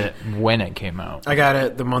got it when it came out. I got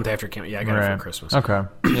it the month after it came out. Yeah, I got it for Christmas. Okay.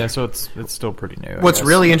 Yeah, so it's still pretty new. What's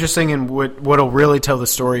really interesting and what'll really tell the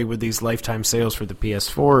story with these lifetime sales for the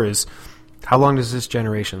PS4 is how long does this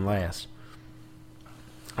generation last?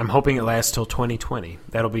 I'm hoping it lasts till 2020.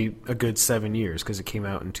 That'll be a good 7 years because it came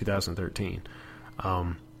out in 2013.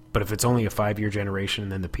 But if it's only a 5-year generation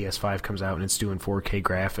and then the PS5 comes out and it's doing 4K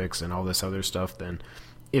graphics and all this other stuff, then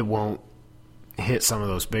it won't hit some of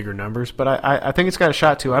those bigger numbers. But I think it's got a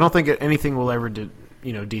shot to. I don't think anything will ever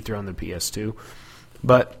dethrone the PS2.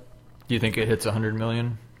 But do you think it hits 100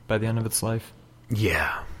 million by the end of its life?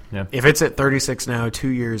 Yeah. Yeah. If it's at 36 now, 2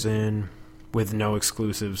 years in, with no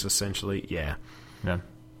exclusives, essentially, yeah. Yeah.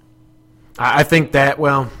 I think that,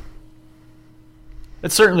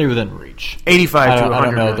 it's certainly within reach. 85 to 100 I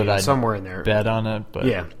don't know million, that I'd somewhere in there. bet on it, but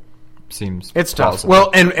yeah, seems it's plausible.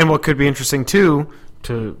 tough. Well, and what could be interesting too,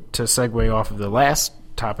 to segue off of the last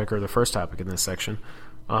topic or the first topic in this section,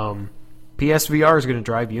 PSVR is going to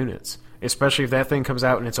drive units, especially if that thing comes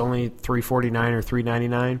out and it's only $349 or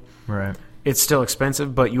 $399. Right. It's still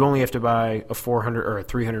expensive, but you only have to buy a $400 or a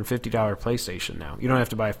 $350 PlayStation now. You don't have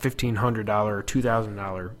to buy a $1,500 or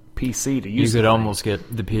 $2,000 PC to use. You could almost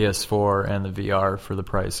get the PS4 and the VR for the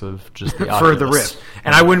price of just the for Oculus. the Rift.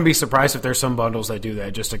 And I wouldn't be surprised if there's some bundles that do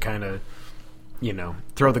that just to kind of,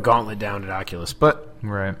 throw the gauntlet down at Oculus. But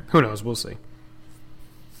right. Who knows? We'll see.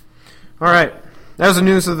 All right. That was the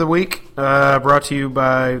news of the week, brought to you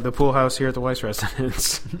by the Pool House here at the Weiss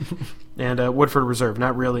Residence. And Woodford Reserve.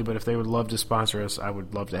 Not really, but if they would love to sponsor us, I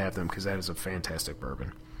would love to have them because that is a fantastic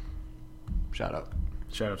bourbon. Shout out.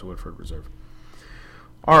 Shout out to Woodford Reserve.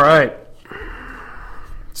 All right.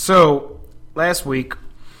 So, last week,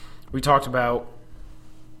 we talked about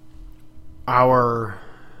our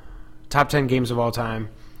top 10 games of all time.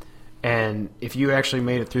 And if you actually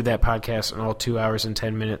made it through that podcast in all 2 hours and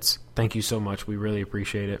 10 minutes, thank you so much. We really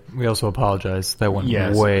appreciate it. We also apologize. That went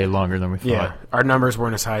way longer than we thought. Yeah, our numbers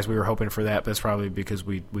weren't as high as we were hoping for that, but that's probably because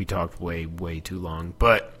we talked way, way too long.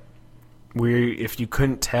 But if you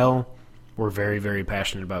couldn't tell, we're very, very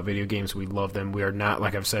passionate about video games. We love them. We are not,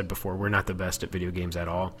 like I've said before, we're not the best at video games at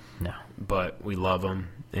all. No. But we love them,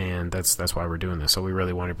 and that's why we're doing this. So we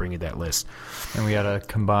really want to bring you that list. And we had a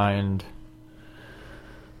combined...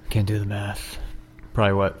 Can't do the math.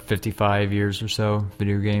 Probably, 55 years or so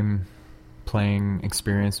video game playing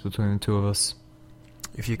experience between the two of us.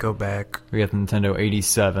 If you go back... We got the Nintendo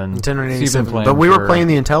 87. Nintendo 87. But we were playing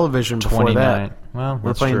the Intellivision before that. Well,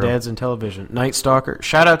 we're playing Dad's Intellivision. Night Stalker.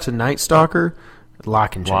 Shout out to Night Stalker.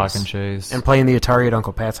 Lock and Chase. Lock and Chase. And playing the Atari at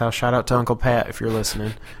Uncle Pat's house. Shout out to Uncle Pat if you're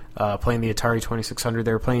listening. Playing the Atari 2600.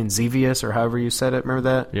 They were playing Xevious, or however you said it. Remember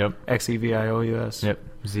that? Yep. Xevious. Yep.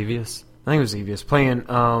 Xevious. I think it was Xevious. Playing,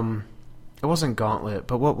 it wasn't Gauntlet,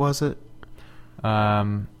 but what was it?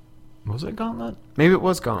 Was it Gauntlet? Maybe it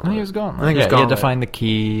was Gauntlet. I think it was Gauntlet. I think it was Gauntlet. You had to Gauntlet. find the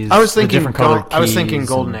keys. I was thinking different colored keys. I was thinking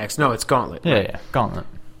Golden Axe. No, it's Gauntlet. Yeah, yeah, Gauntlet.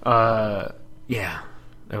 Yeah,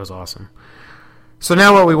 that was awesome. So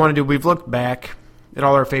now what we want to do, we've looked back at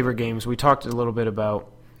all our favorite games. We talked a little bit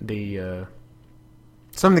about the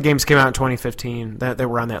some of the games came out in 2015 that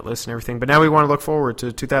were on that list and everything. But now we want to look forward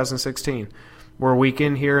to 2016. We're a week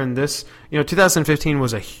in here, and 2015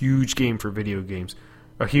 was a huge game for video games.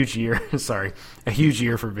 A huge year, sorry. A huge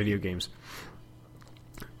year for video games.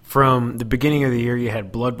 From the beginning of the year, you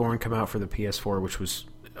had Bloodborne come out for the PS4, which was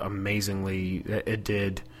amazingly... It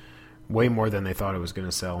did way more than they thought it was going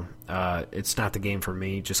to sell. It's not the game for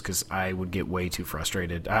me, just because I would get way too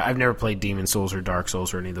frustrated. I've never played Demon Souls or Dark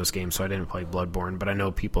Souls or any of those games, so I didn't play Bloodborne, but I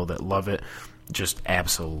know people that love it, just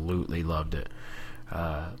absolutely loved it.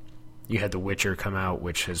 You had The Witcher come out,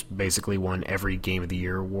 which has basically won every Game of the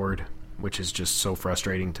Year award, which is just so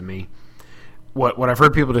frustrating to me. What I've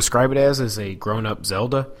heard people describe it as is a grown-up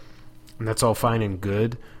Zelda, and that's all fine and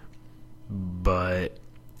good, but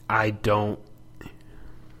I'm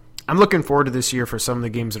looking forward to this year for some of the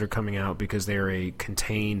games that are coming out because they're a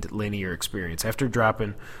contained linear experience. After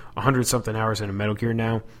dropping 100-something hours into Metal Gear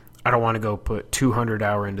now, I don't want to go put 200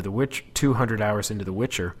 hours into The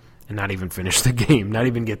Witcher and not even finish the game, not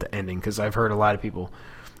even get the ending, because I've heard a lot of people,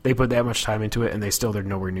 they put that much time into it and they're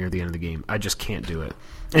nowhere near the end of the game. I just can't do it.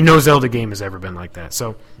 And no Zelda game has ever been like that.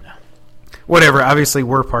 So, whatever. Obviously,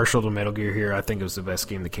 we're partial to Metal Gear here. I think it was the best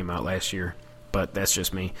game that came out last year, but that's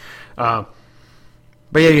just me. But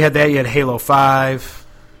yeah, you had that. You had Halo 5,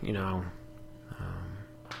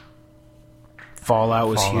 Fallout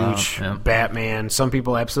was huge. Yeah. Batman. Some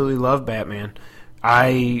people absolutely love Batman.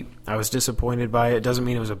 I was disappointed by it. It doesn't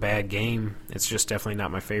mean it was a bad game. It's just definitely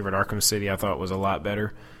not my favorite. Arkham City I thought was a lot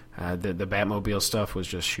better. The Batmobile stuff was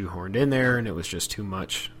just shoehorned in there, and it was just too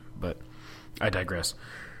much. But I digress.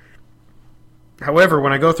 However,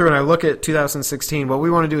 when I go through and I look at 2016, what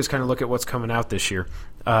we want to do is kind of look at what's coming out this year.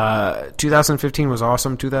 2015 was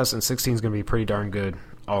awesome. 2016 is going to be pretty darn good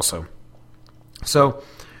also. So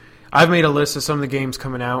I've made a list of some of the games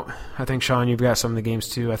coming out. I think, Sean, you've got some of the games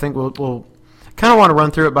too. I think we'll kind of want to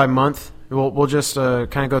run through it by month. We'll just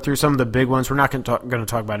kind of go through some of the big ones. We're not going to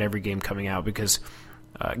talk about every game coming out because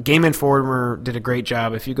Game Informer did a great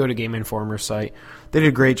job. If you go to Game Informer's site, they did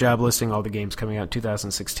a great job listing all the games coming out in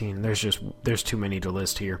 2016. There's too many to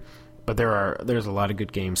list here, but there's a lot of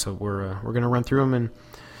good games. So we're going to run through them and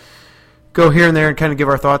go here and there and kind of give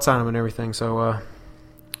our thoughts on them and everything. So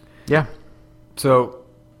yeah. So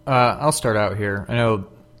I'll start out here. I know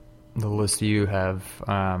the list you have.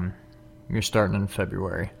 You're starting in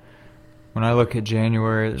February. When I look at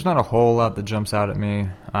January, there's not a whole lot that jumps out at me.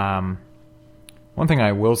 One thing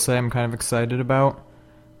I will say I'm kind of excited about,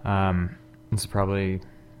 this is probably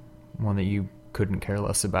one that you couldn't care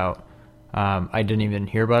less about. I didn't even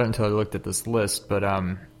hear about it until I looked at this list, but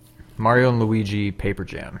Mario and Luigi Paper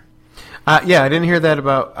Jam. Yeah, I didn't hear that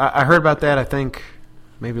about... I heard about that, I think,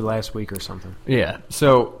 maybe last week or something. Yeah,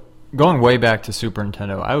 so going way back to Super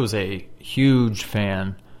Nintendo, I was a huge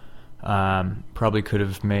fan. Probably could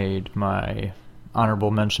have made my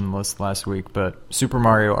honorable mention list last week, but Super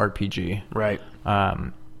Mario RPG. Right.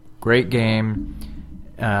 Great game,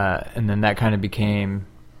 and then that kind of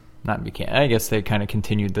I guess they kind of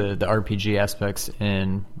continued the RPG aspects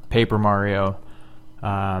in Paper Mario,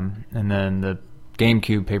 and then the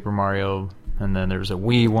GameCube Paper Mario, and then there's a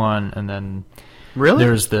Wii one, and then really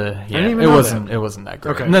there's it wasn't that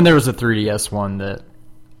great. Okay. And then there was a 3DS one that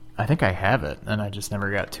I think I have it, and I just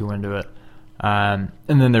never got too into it. And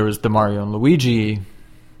then there was the Mario and Luigi,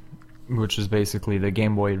 which is basically the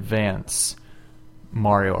Game Boy Advance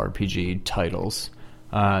Mario RPG titles.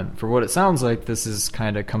 For what it sounds like, this is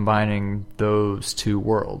kind of combining those two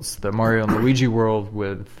worlds, the Mario and Luigi world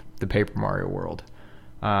with the Paper Mario world.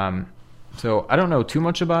 So I don't know too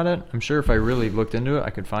much about it. I'm sure if I really looked into it,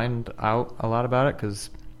 I could find out a lot about it, because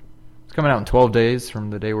it's coming out in 12 days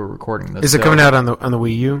from the day we're recording this. Is it coming out on the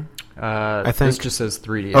Wii U? I think this just says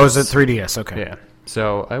 3DS. Oh, is it 3DS? Okay. Yeah.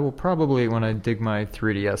 So I will probably, when I dig my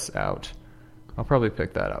 3DS out, I'll probably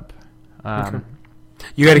pick that up. Okay.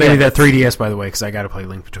 You got to give me that 3DS, by the way, because I got to play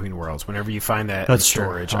Link Between Worlds. Whenever you find that in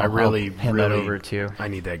storage, I'll I'll hand that over to you. I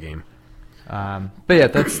need that game. But yeah,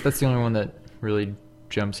 that's the only one that really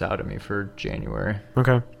jumps out at me for January.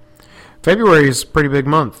 Okay. February is a pretty big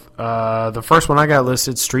month. The first one I got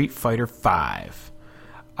listed, Street Fighter V.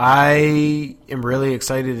 I am really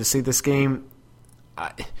excited to see this game.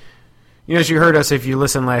 As you heard us, if you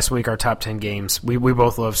listened last week, our top 10 games, we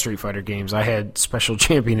both love Street Fighter games. I had Special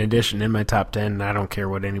Champion Edition in my top 10, and I don't care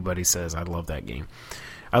what anybody says. I love that game.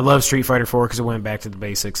 I love Street Fighter 4 because it went back to the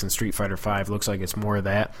basics, and Street Fighter 5 looks like it's more of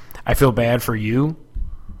that. I feel bad for you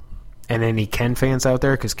and any Ken fans out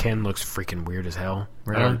there, because Ken looks freaking weird as hell.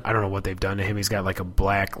 Really? I don't know what they've done to him. He's got like a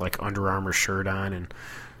black Under Armour shirt on, and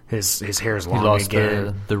his hair's long he lost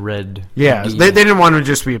again. The red. Yeah, they didn't want him to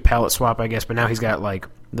just be a palette swap, I guess, but now he's got like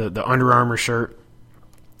the Under Armour shirt,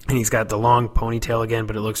 and he's got the long ponytail again,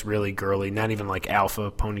 but it looks really girly, not even like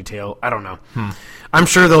alpha ponytail. I don't know. I'm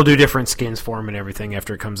sure they'll do different skins for him and everything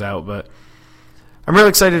after it comes out, but I'm really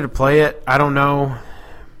excited to play it. I don't know.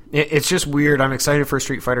 It's just weird. I'm excited for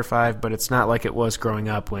Street Fighter V, but it's not like it was growing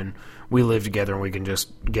up when we lived together and we can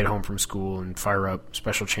just get home from school and fire up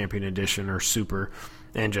Special Champion Edition or Super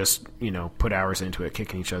and just, put hours into it,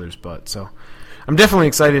 kicking each other's butt. So I'm definitely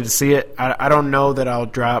excited to see it. I don't know that I'll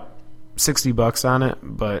drop $60 on it,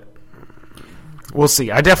 but we'll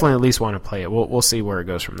see. I definitely at least want to play it. We'll see where it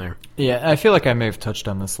goes from there. Yeah, I feel like I may have touched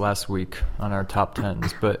on this last week on our top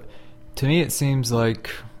 10s, but to me it seems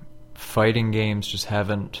like fighting games just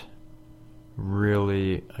haven't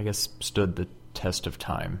really, I guess, stood the test of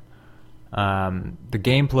time. The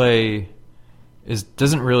gameplay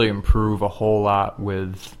doesn't really improve a whole lot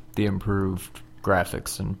with the improved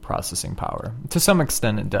graphics and processing power. To some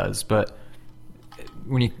extent it does, but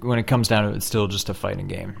when it comes down to it, it's still just a fighting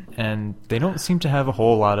game. And they don't seem to have a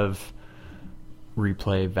whole lot of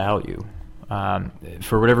replay value.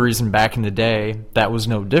 For whatever reason, back in the day, that was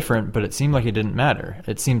no different, but it seemed like it didn't matter.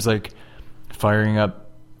 It seems like firing up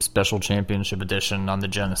Special Championship Edition on the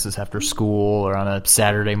Genesis after school or on a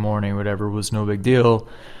Saturday morning, whatever, was no big deal.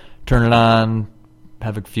 Turn it on,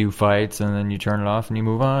 have a few fights, and then you turn it off and you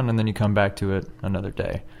move on, and then you come back to it another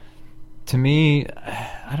day. To me,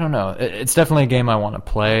 I don't know. It's definitely a game I want to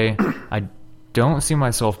play. I don't see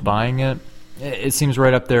myself buying it. It seems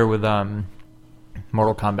right up there with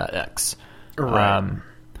Mortal Kombat X. Right.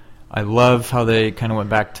 I love how they kind of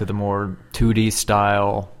went back to the more 2D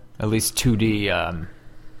style, at least 2D,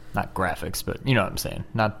 not graphics, but you know what I'm saying.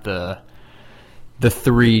 Not the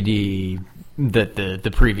 3D that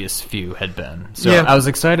the previous few had been. So yeah. I was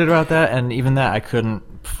excited about that, and even that I couldn't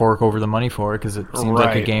fork over the money for it because it seemed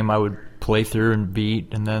like a game I would play through and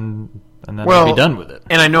beat, and then I'd be done with it.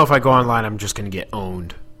 And I know if I go online, I'm just going to get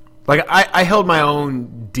owned. Like, I held my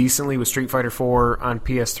own decently with Street Fighter 4 on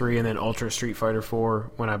PS3 and then Ultra Street Fighter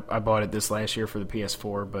 4 when I bought it this last year for the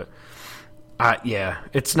PS4. But, yeah,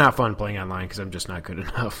 it's not fun playing online because I'm just not good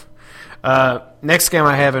enough. Next game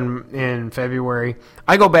I have in February,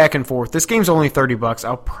 I go back and forth. This game's only $30.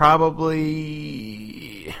 I'll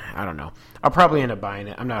probably end up buying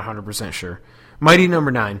it. I'm not 100% sure. Mighty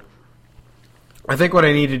Number 9. I think what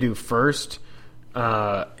I need to do first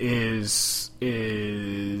is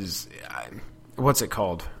what's it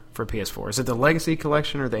called for PS4? Is it the Legacy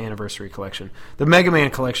Collection or the Anniversary Collection? The Mega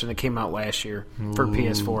Man Collection that came out last year for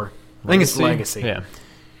PS4. I think it's Legacy. Yeah.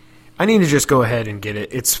 I need to just go ahead and get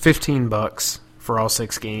it. It's $15 for all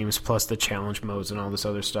 6 games, plus the challenge modes and all this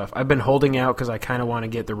other stuff. I've been holding out because I kind of want to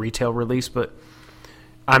get the retail release, but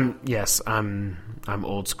I'm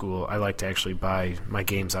old school. I like to actually buy my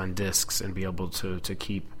games on discs and be able to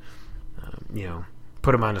keep,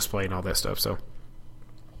 put them on display and all that stuff. So,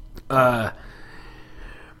 I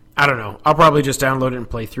don't know. I'll probably just download it and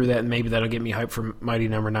play through that, and maybe that'll get me hyped for Mighty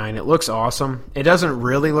Number 9. It looks awesome. It doesn't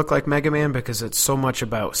really look like Mega Man because it's so much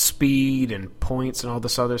about speed and points and all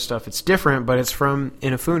this other stuff. It's different, but it's from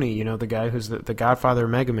Inafune, the guy who's the godfather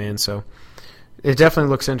of Mega Man. So it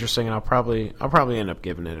definitely looks interesting, and I'll probably end up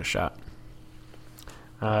giving it a shot.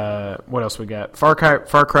 What else we got? Far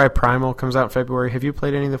Cry Primal comes out in February. Have you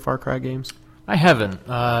played any of the Far Cry games? I haven't.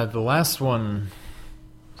 The last one,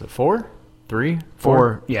 was it 4? 3?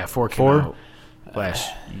 4? Yeah, 4 came out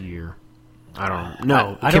last year. I don't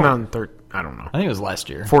know. No, it came out in I don't know. I think it was last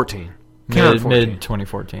year. 14. Mid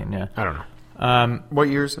 2014, yeah. I don't know. What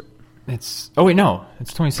year is it? It's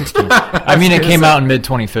 2016. I mean, it came out in mid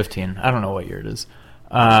 2015. I don't know what year it is.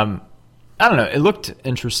 I don't know. It looked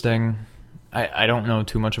interesting. I don't know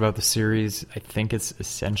too much about the series. I think it's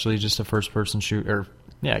essentially just a first-person shooter.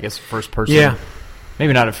 Yeah, I guess first-person. Yeah.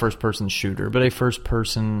 Maybe not a first-person shooter, but a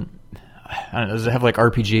first-person. I don't know. Does it have like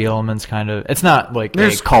RPG elements? Kind of. It's not like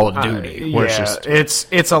a Call of Duty. Where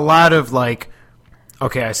it's a lot of like.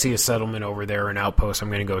 Okay, I see a settlement over there, an outpost. I'm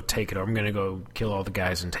going to go take it over. I'm going to go kill all the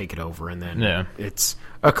guys and take it over, and then it's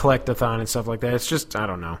a collectathon and stuff like that. It's just I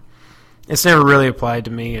don't know. It's never really applied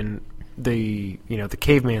to me, and the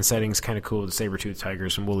caveman setting is kind of cool, the saber-toothed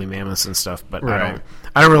tigers and woolly mammoths and stuff. But right.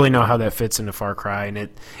 I don't really know how that fits into Far Cry, and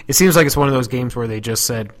it seems like it's one of those games where they just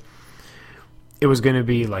said it was going to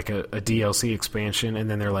be like a DLC expansion, and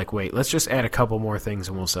then they're like, wait, let's just add a couple more things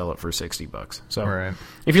and we'll sell it for $60. So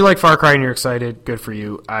if you like Far Cry and you're excited, good for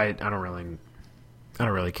you. I don't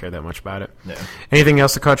really care that much about it. Yeah. Anything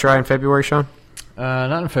else that caught your eye in February, Sean?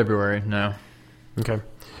 Not in February, no. Okay.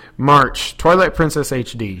 March, Twilight Princess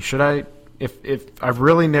HD. Should I, if I've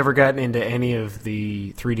really never gotten into any of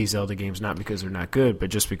the 3D Zelda games, not because they're not good, but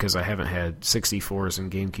just because I haven't had 64s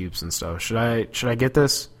and GameCubes and stuff, should I get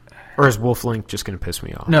this? Or is Wolf Link just going to piss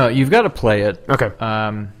me off? No, you've got to play it. Okay.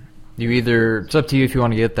 It's up to you if you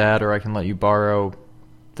want to get that, or I can let you borrow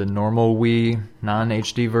the normal Wii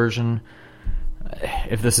non-HD version.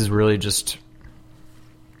 If this is really just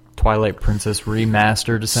Twilight Princess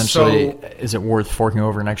remastered, essentially, is it worth forking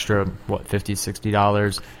over an extra, $50,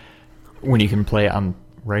 $60 when you can play it on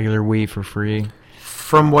regular Wii for free?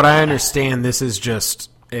 From what I understand, this is just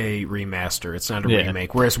a remaster. It's not a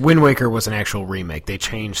remake. Whereas Wind Waker was an actual remake. They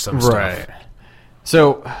changed some stuff. Right.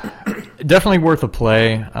 So, definitely worth a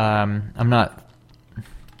play. I'm not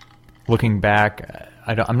looking back.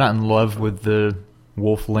 I'm not in love with the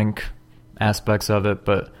Wolf Link aspects of it,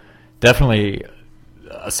 but definitely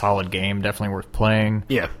a solid game. Definitely worth playing.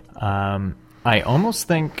 Yeah. I almost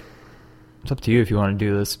think it's up to you if you want to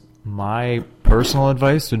do this. My personal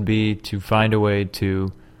advice would be to find a way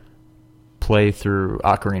to play through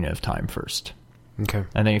Ocarina of Time first. Okay.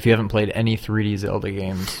 I think if you haven't played any 3D Zelda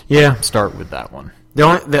games, start with that one.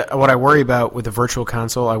 What I worry about with the Virtual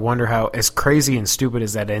Console, I wonder how, as crazy and stupid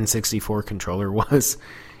as that N64 controller was,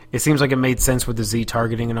 it seems like it made sense with the Z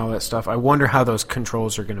targeting and all that stuff. I wonder how those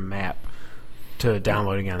controls are going to map to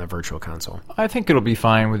downloading on the Virtual Console. I think it'll be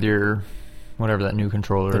fine with your whatever that new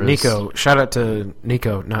controller is. Nico, shout out to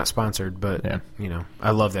Nico, not sponsored, but I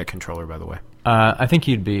love that controller, by the way. I think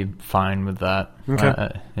you'd be fine with that.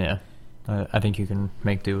 Okay. I think you can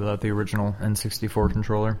make do without the original N64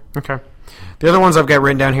 controller. Okay. The other ones I've got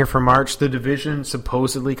written down here for March, The Division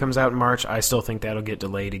supposedly comes out in March. I still think that'll get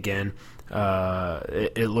delayed again.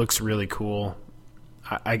 It looks really cool.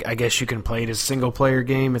 I guess you can play it as a single-player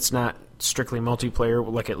game. It's not strictly multiplayer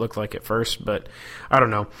like it looked like at first, but I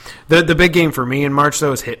don't know. The big game for me in March,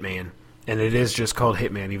 though, is Hitman. And it is just called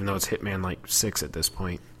Hitman, even though it's Hitman 6 at this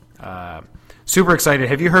point. Super excited.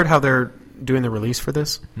 Have you heard how they're doing the release for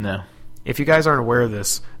this? No. if you guys aren't aware of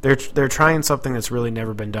this, they're trying something that's really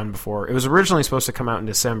never been done before. It was originally supposed to come out in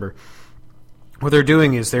December. What they're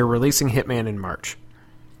doing is they're releasing Hitman in March.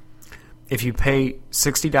 If you pay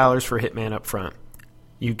 $60 for Hitman up front,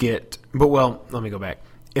 you get... let me go back.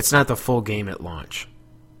 It's not the full game at launch.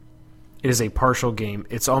 It is a partial game.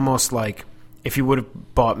 It's almost like if you would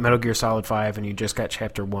have bought Metal Gear Solid 5 and you just got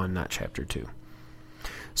Chapter 1, not Chapter 2.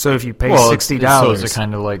 So if you pay $60... So is it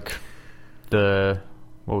kind of like the...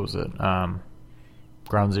 What was it? Ground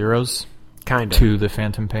Zeroes? Kind of. To the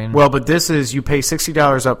Phantom Pain? Well, but this is you pay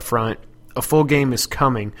 $60 up front. A full game is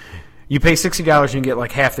coming. You pay $60 and you get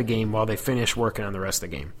like half the game while they finish working on the rest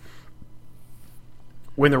of the game.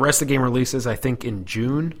 When the rest of the game releases, I think in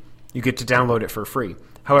June, you get to download it for free.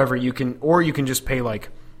 However, you can just pay like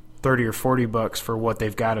 $30 or $40 for what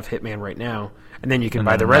they've got of Hitman right now, and then you can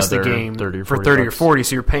buy the rest of the game for $30 or $40,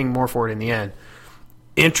 so you're paying more for it in the end.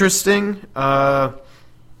 Interesting.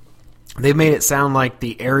 They made it sound like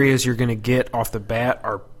the areas you're going to get off the bat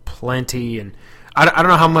are plenty, and I don't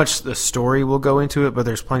know how much the story will go into it, but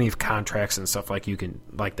there's plenty of contracts and stuff like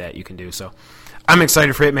that you can do. So I'm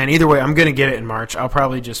excited for Hitman. Either way, I'm going to get it in March. I'll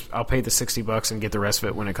pay the $60 and get the rest of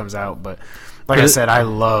it when it comes out. But like I said, I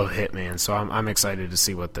love Hitman, so I'm excited to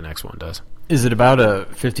see what the next one does. Is it about a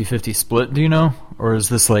 50-50 split, do you know? Or is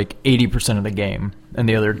this like 80% of the game and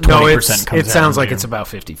the other 20% comes out? It sounds like it's about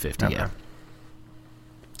 50-50, okay. Yeah.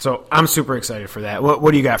 So I'm super excited for that.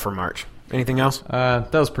 What do you got for March? Anything else?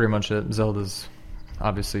 That was pretty much it. Zelda's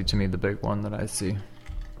obviously, to me, the big one that I see.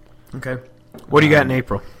 Okay. What do you got in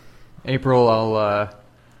April? April,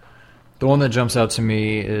 the one that jumps out to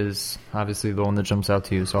me is obviously the one that jumps out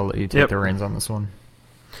to you, so I'll let you take the reins on this one.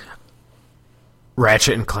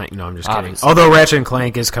 Ratchet and Clank. No, I'm just kidding. Obviously. Although Ratchet and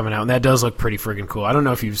Clank is coming out, and that does look pretty friggin' cool. I don't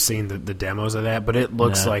know if you've seen the demos of that, but it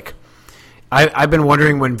looks like... I've been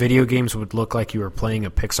wondering when video games would look like you were playing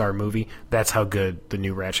a Pixar movie. That's how good the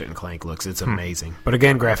new Ratchet and Clank looks. It's amazing. But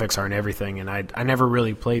again, graphics aren't everything, and I never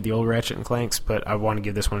really played the old Ratchet and Clanks, but I want to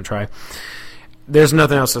give this one a try. There's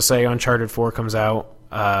nothing else to say. Uncharted 4 comes out.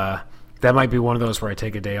 That might be one of those where I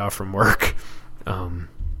take a day off from work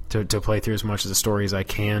to play through as much of the story as I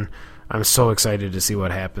can. I'm so excited to see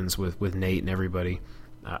what happens with Nate and everybody.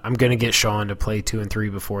 I'm going to get Sean to play 2 and 3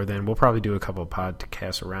 before then. We'll probably do a couple of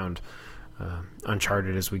podcasts around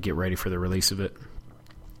Uncharted as we get ready for the release of it.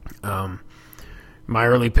 My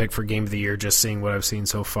early pick for Game of the Year, just seeing what I've seen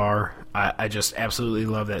so far, I just absolutely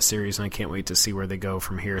love that series, and I can't wait to see where they go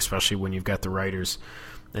from here, especially when you've got the writers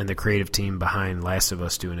and the creative team behind Last of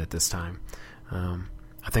Us doing it this time.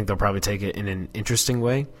 I think they'll probably take it in an interesting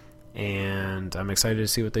way, and I'm excited to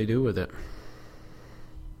see what they do with it.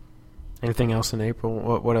 Anything else in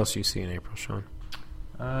April? What else do you see in April, Sean?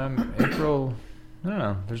 April... I don't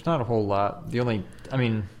know. There's not a whole lot.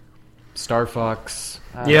 Star Fox.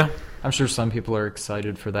 Yeah. I'm sure some people are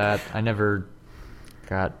excited for that. I never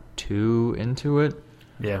got too into it.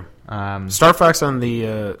 Yeah. Star Fox on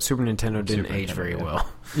the Super Nintendo didn't age very well.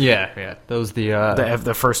 Yeah. Those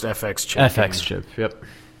the first FX chip. FX chip. Yep.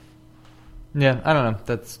 Yeah. I don't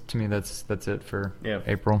know. To me. That's it for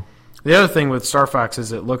April. The other thing with Star Fox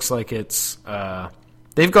is it looks like it's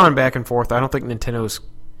they've gone back and forth. I don't think Nintendo's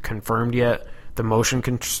confirmed yet the motion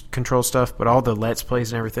control stuff, but all the Let's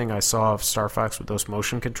Plays and everything I saw of Star Fox with those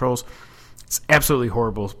motion controls, it's absolutely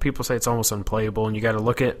horrible. People say it's almost unplayable, and you got to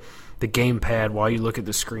look at the gamepad while you look at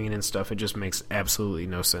the screen and stuff. It just makes absolutely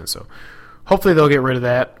no sense. So hopefully they'll get rid of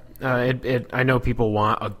that. I know people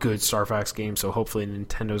want a good Star Fox game, so hopefully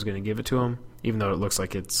Nintendo's going to give it to them, even though it looks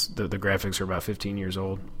like it's the graphics are about 15 years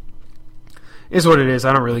old. Is what it is.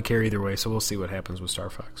 I don't really care either way, so we'll see what happens with Star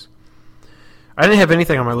Fox. I didn't have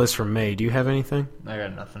anything on my list from May. Do you have anything? I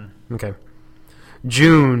got nothing. Okay.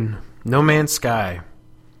 June, No Man's Sky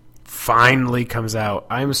finally comes out.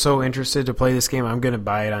 I'm so interested to play this game. I'm going to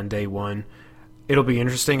buy it on day one. It'll be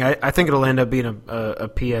interesting. I think it'll end up being a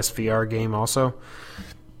PSVR game also.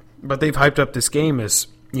 But they've hyped up this game as,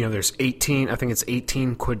 there's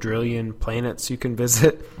 18 quadrillion planets you can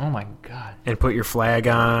visit. Oh my God. And put your flag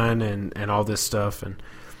on and all this stuff. And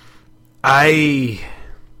I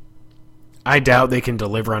doubt they can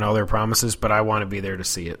deliver on all their promises, but I want to be there to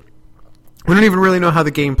see it. We don't even really know how the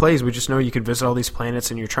game plays. We just know you can visit all these planets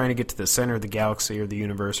and you're trying to get to the center of the galaxy or the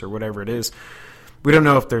universe or whatever it is. We don't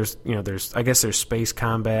know if there's space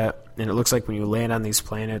combat, and it looks like when you land on these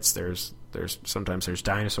planets, there's sometimes there's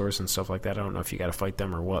dinosaurs and stuff like that. I don't know if you got to fight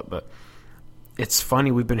them or what, but it's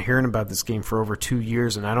funny. We've been hearing about this game for over 2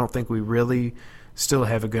 years, and I don't think we really still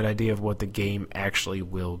have a good idea of what the game actually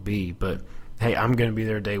will be, but hey, I'm going to be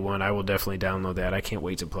there day one. I will definitely download that. I can't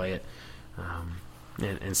wait to play it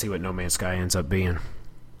and see what No Man's Sky ends up being.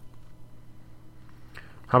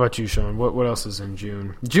 How about you, Sean? What else is in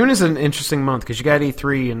June? June is an interesting month because you got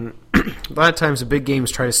E3, and a lot of times the big games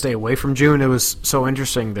try to stay away from June. It was so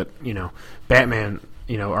interesting that Batman,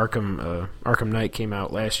 Arkham Knight came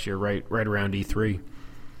out last year, right around E3.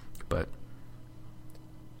 But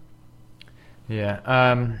yeah,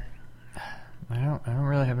 I don't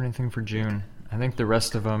really have anything for June. I think the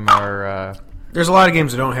rest of them are there's a lot of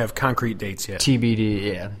games that don't have concrete dates yet.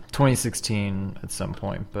 TBD. Yeah, 2016 at some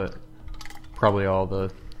point, but probably all the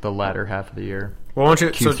latter half of the year. Well, why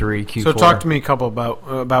don't you Q3, Q4. So talk to me a couple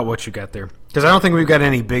about what you got there, because I don't think we've got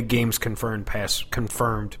any big games confirmed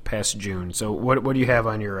past June. So what do you have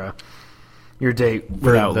on your date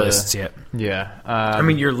without lists yet? Yeah, I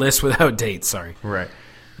mean your list without dates. Sorry. Right.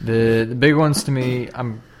 The big ones to me,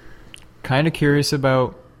 I'm kind of curious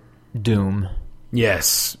about Doom.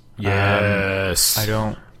 Yes. Yes. I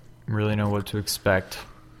don't really know what to expect.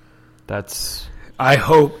 I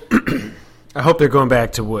hope they're going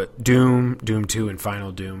back to what Doom 2, and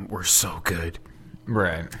Final Doom were so good.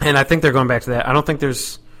 Right. And I think they're going back to that. I don't think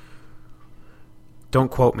there's... Don't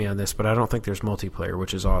quote me on this, but I don't think there's multiplayer,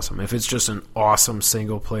 which is awesome. If it's just an awesome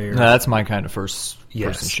single player... No, that's my kind of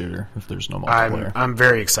first-person shooter, if there's no multiplayer. I'm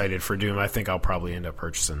very excited for Doom. I think I'll probably end up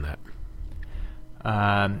purchasing that.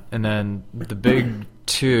 And then the big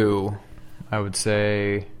two, I would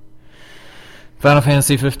say Final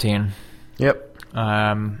Fantasy 15. Yep.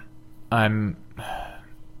 I'm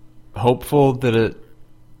hopeful that it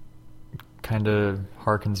kind of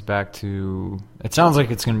harkens back to... It sounds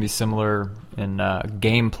like it's going to be similar in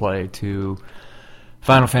gameplay to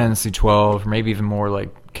Final Fantasy 12, or maybe even more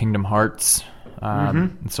like Kingdom Hearts.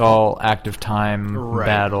 It's all active time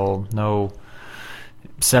battle, no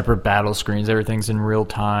separate battle screens. Everything's in real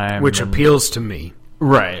time. Which appeals to me.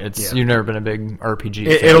 Right. You've never been a big RPG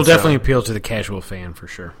fan. It'll definitely appeal to the casual fan for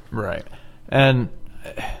sure. Right. And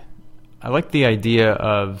I like the idea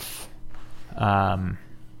of, I'm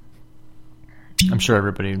sure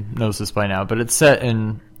everybody knows this by now, but it's set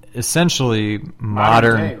in essentially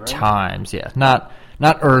modern times. Yeah, not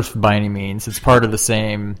Earth by any means. It's part of the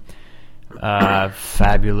same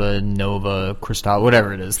Fabula, Nova, Crystal,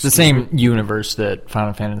 whatever it is. The same universe that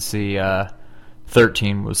Final Fantasy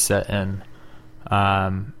 13 was set in.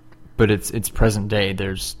 But it's present day.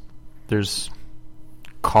 There's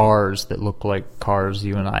cars that look like cars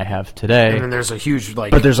you and I have today. And then there's a huge,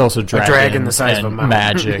 but there's also dragon the size of a mountain.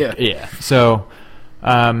 Magic. Yeah. So,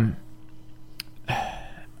 I'm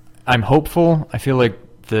hopeful. I feel like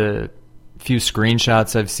the few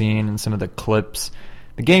screenshots I've seen and some of the clips,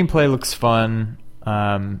 the gameplay looks fun.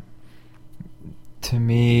 To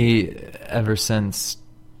me, ever since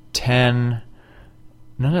 10,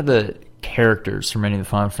 none of the characters from any of the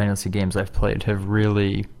Final Fantasy games I've played have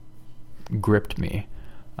really gripped me.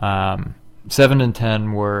 7 and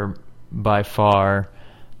 10 were by far,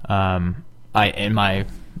 in my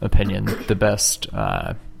opinion, the best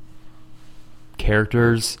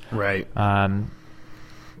characters. Right.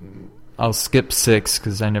 I'll skip 6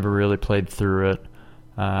 because I never really played through it.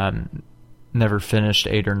 Never finished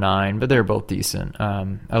 8 or 9, but they're both decent.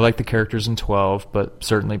 I like the characters in 12, but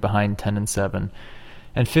certainly behind 10 and 7.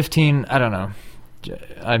 And 15, I don't know.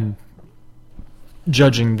 I'm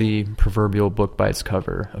judging the proverbial book by its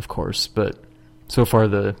cover, of course, but so far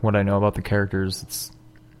what I know about the characters, it's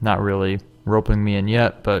not really roping me in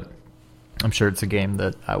yet, but I'm sure it's a game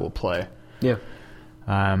that I will play. Yeah.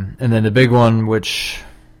 And then the big one, which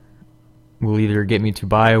will either get me to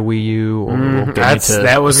buy a Wii U or will get me to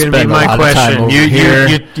that was going to be my question.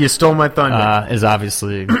 You stole my thunder. Is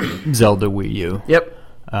obviously Zelda Wii U. Yep.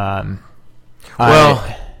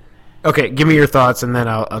 Okay, give me your thoughts, and then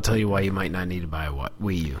I'll tell you why you might not need to buy a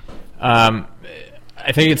Wii U. I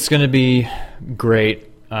think it's going to be great.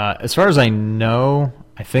 As far as I know,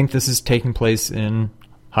 I think this is taking place in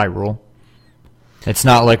Hyrule. It's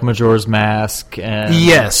not like Majora's Mask. And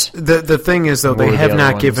yes, the thing is though they have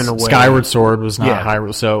not given away. Skyward Sword was not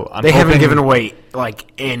Hyrule, so they haven't given away like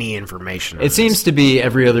any information. It seems to be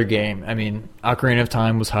every other game. I mean, Ocarina of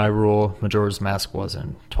Time was Hyrule, Majora's Mask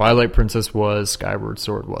wasn't, Twilight Princess was, Skyward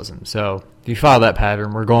Sword wasn't. So if you follow that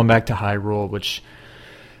pattern, we're going back to Hyrule, which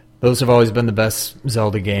those have always been the best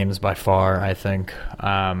Zelda games by far. I think.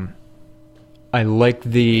 I like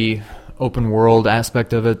the open world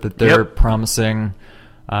aspect of it that they're promising,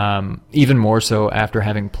 even more so after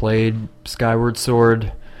having played Skyward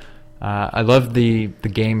Sword. I love the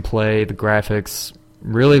gameplay, the graphics,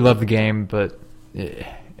 really love the game, but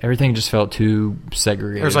everything just felt too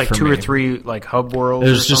segregated. There's like for 2 me. or 3 like hub worlds.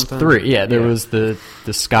 There's just 3. Yeah, there was the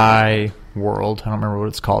Sky World. I don't remember what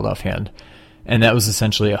it's called offhand, and that was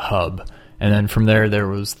essentially a hub. And then from there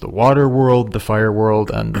was the water world, the fire world,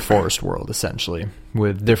 and the forest world, essentially,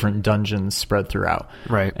 with different dungeons spread throughout.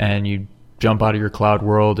 Right. And you jump out of your cloud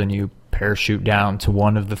world and you parachute down to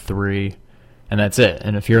one of the three, and that's it.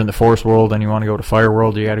 And if you're in the forest world and you want to go to fire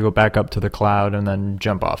world, you got to go back up to the cloud and then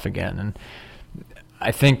jump off again. And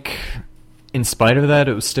I think in spite of that,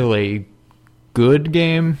 it was still a good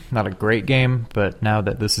game, not a great game, but now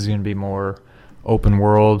that this is going to be more open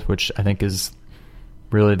world, which I think is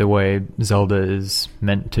really the way Zelda is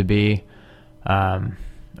meant to be, I'm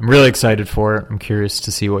really excited for it. I'm curious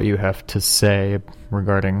to see what you have to say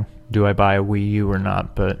regarding do I buy a Wii U or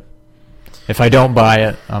not, but if I don't buy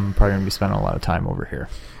it, I'm probably going to be spending a lot of time over here.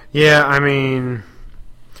 Yeah, I mean,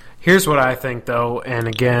 here's what I think though, and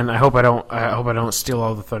again, I hope I don't steal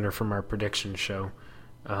all the thunder from our prediction show.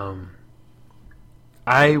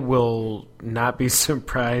 I will not be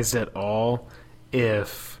surprised at all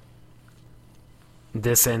if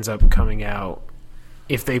this ends up coming out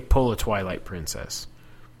if they pull a Twilight Princess,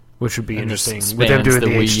 which would be interesting with them doing the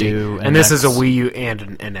HD. U, and this is a Wii U and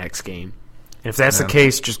an NX game. And if that's the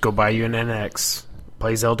case, just go buy you an NX,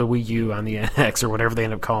 play Zelda Wii U on the NX or whatever they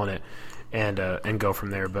end up calling it, and go from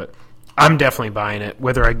there. But I'm definitely buying it,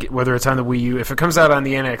 whether it's on the Wii U. If it comes out on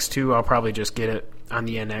the NX too, I'll probably just get it on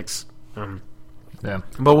the NX.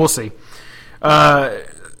 But we'll see.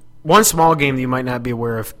 One small game that you might not be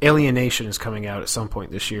aware of, Alienation, is coming out at some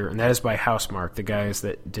point this year, and that is by Housemarque, the guys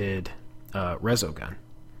that did Resogun.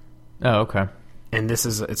 Oh, okay. And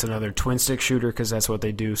it's another twin-stick shooter because that's what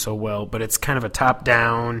they do so well, but it's kind of a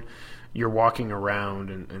top-down, you're walking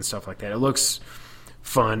around and stuff like that. It looks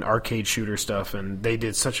fun, arcade shooter stuff, and they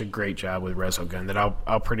did such a great job with Resogun that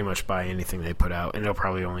I'll pretty much buy anything they put out, and it'll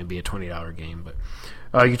probably only be a $20 game. But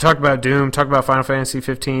you talked about Doom, talked about Final Fantasy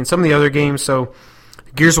 15, some of the other games, so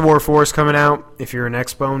Gears of War 4 is coming out. If you're an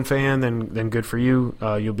X-Bone fan, then good for you.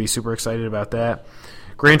 You'll be super excited about that.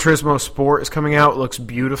 Gran Turismo Sport is coming out. It looks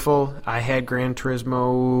beautiful. I had Gran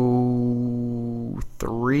Turismo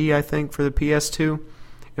 3, I think, for the PS2. It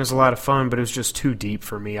was a lot of fun, but it was just too deep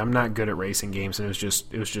for me. I'm not good at racing games, and it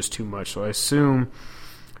was just too much. So I assume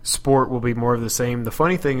Sport will be more of the same. The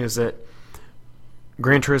funny thing is that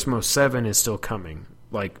Gran Turismo 7 is still coming.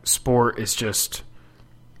 Like, Sport is just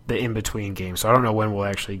the in-between game. So I don't know when we'll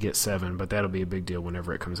actually get 7, but that'll be a big deal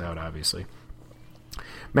whenever it comes out, obviously.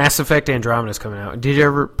 Mass Effect Andromeda is coming out. Did you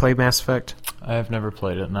ever play Mass Effect? I have never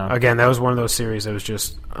played it, no. Again, that was one of those series that was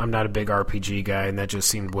just, I'm not a big RPG guy, and that just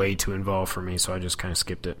seemed way too involved for me, so I just kind of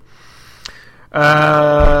skipped it.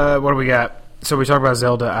 What do we got? So we talked about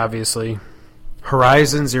Zelda, obviously.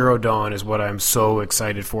 Horizon Zero Dawn is what I'm so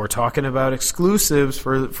excited for. Talking about exclusives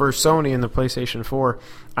for Sony and the PlayStation 4,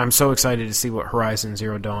 I'm so excited to see what Horizon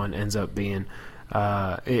Zero Dawn ends up being.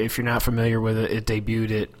 If you're not familiar with it, it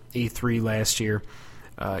debuted at E3 last year.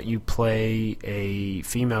 You play a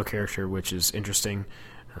female character, which is interesting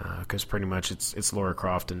because pretty much it's Lara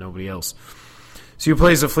Croft and nobody else. So you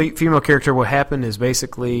play as a female character. What happened is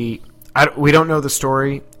basically we don't know the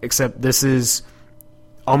story, except this is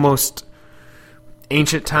almost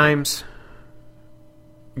ancient times,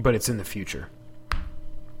 but it's in the future.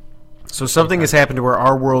 So something has happened to where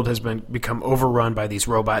our world has become overrun by these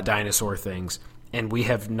robot dinosaur things, and we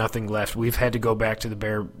have nothing left. We've had to go back to the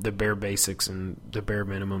bare basics and the bare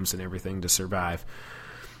minimums and everything to survive.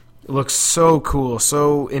 It looks so cool,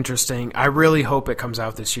 so interesting. I really hope it comes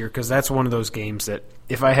out this year because that's one of those games that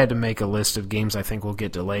if I had to make a list of games I think will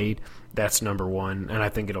get delayed, that's number one, and I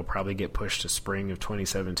think it'll probably get pushed to spring of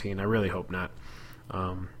 2017. I really hope not.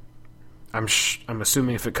 I'm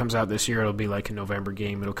assuming if it comes out this year, it'll be like a November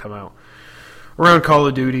game. It'll come out around Call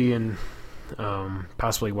of Duty and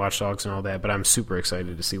possibly Watch Dogs and all that, but I'm super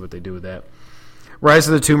excited to see what they do with that. Rise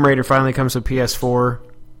of the Tomb Raider finally comes to PS4.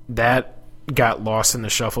 That got lost in the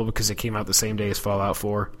shuffle because it came out the same day as Fallout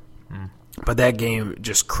 4. But that game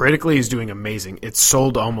just critically is doing amazing. It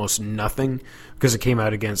sold almost nothing because it came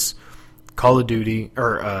out against Call of Duty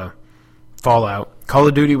or Fallout. Call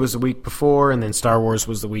of Duty was the week before, and then Star Wars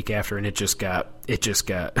was the week after, and it got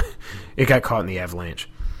caught in the avalanche.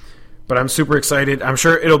 But I'm super excited. I'm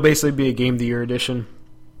sure it'll basically be a Game of the Year edition.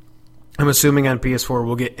 I'm assuming on PS4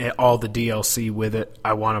 we'll get all the DLC with it.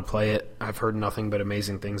 I want to play it. I've heard nothing but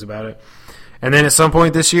amazing things about it. And then at some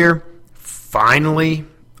point this year, finally,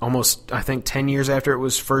 almost I think 10 years after it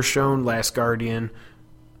was first shown, Last Guardian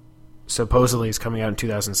supposedly is coming out in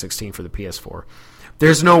 2016 for the PS4.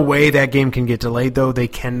 There's no way that game can get delayed, though. They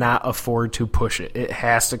cannot afford to push it. It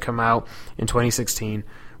has to come out in 2016.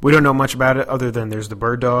 We don't know much about it other than there's the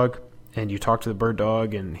bird dog, and you talk to the bird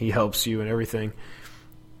dog, and he helps you and everything.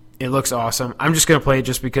 It looks awesome. I'm just going to play it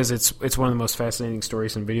just because it's one of the most fascinating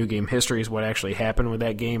stories in video game history is what actually happened with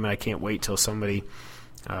that game, and I can't wait till somebody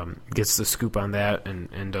gets the scoop on that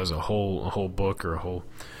and does a whole book or a whole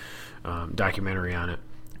documentary on it.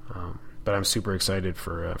 But I'm super excited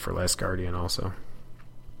for Last Guardian also.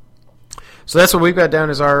 So that's what we've got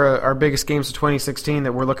down as our biggest games of 2016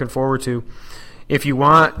 that we're looking forward to. If you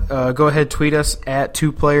want, go ahead, tweet us at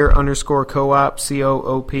 2player_co-op,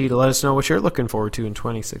 COOP, to let us know what you're looking forward to in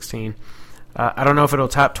 2016. I don't know if it'll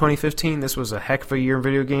top 2015. This was a heck of a year in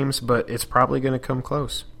video games, but it's probably going to come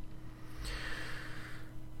close.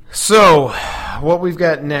 So, what we've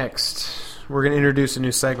got next, we're going to introduce a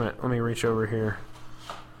new segment. Let me reach over here.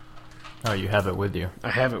 Oh, you have it with you. I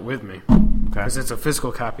have it with me. Because it's a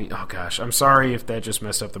physical copy. Oh, gosh. I'm sorry if that just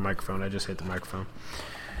messed up the microphone. I just hit the microphone.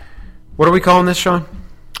 What are we calling this, Sean?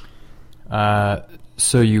 What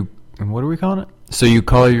are we calling it? So you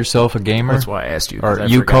call yourself a gamer? That's why I asked you. Or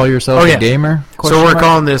you call yourself a gamer? So we're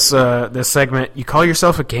calling this segment, You Call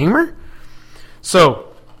Yourself a Gamer?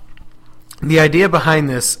 So, the idea behind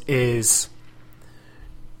this is,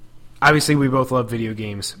 obviously we both love video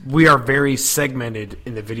games. We are very segmented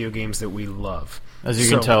in the video games that we love. As you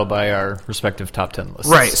can tell by our respective top 10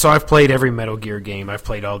 lists. Right. So I've played every Metal Gear game. I've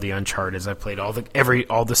played all the Uncharted. I've played all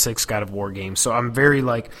the 6 God of War games. So I'm very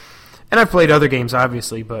and I've played other games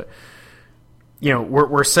obviously, but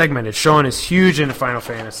we're segmented. Sean is huge into Final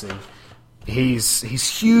Fantasy. He's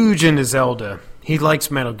huge into Zelda. He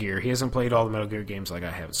likes Metal Gear. He hasn't played all the Metal Gear games like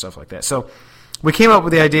I have and stuff like that. So we came up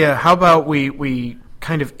with the idea, how about we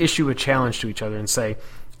kind of issue a challenge to each other and say,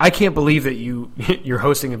 I can't believe that you're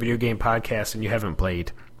hosting a video game podcast and you haven't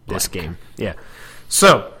played this game. Yeah.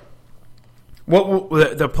 So,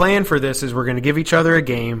 the plan for this is we're going to give each other a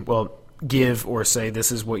game. Well, give or say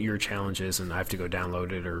this is what your challenge is, and I have to go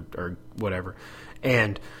download it or whatever.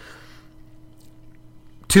 And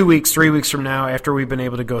 2 weeks, 3 weeks from now, after we've been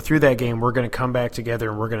able to go through that game, we're going to come back together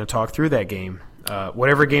and we're going to talk through that game.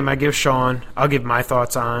 Whatever game I give Sean, I'll give my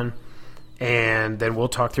thoughts on. And then we'll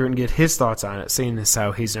talk through it and get his thoughts on it, seeing as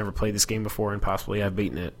how he's never played this game before and possibly I've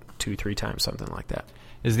beaten it 2-3 times, something like that.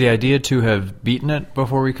 Is the idea to have beaten it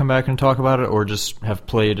before we come back and talk about it, or just have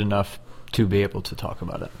played enough to be able to talk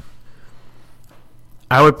about it?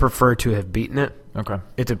 I would prefer to have beaten it. Okay.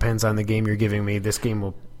 It depends on the game you're giving me. This game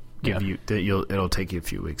will give you it'll take you a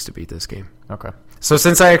few weeks to beat this game. Okay. So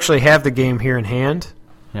since I actually have the game here in hand,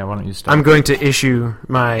 why don't you start? I'm going to issue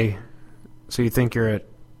my. So you think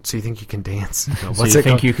you can dance? No, so you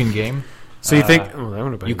think you can game? So you think... Oh, that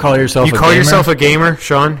would have been you call yourself a gamer? You call yourself a gamer?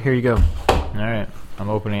 Sean, here you go. All right. I'm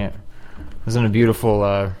opening it. Isn't it a beautiful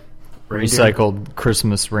recycled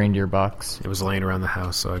Christmas reindeer box? It was laying around the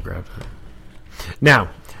house, so I grabbed it. Now,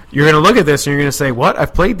 you're going to look at this and you're going to say, what?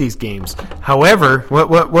 I've played these games. However,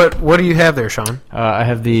 what do you have there, Sean? I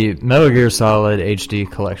have the Metal Gear Solid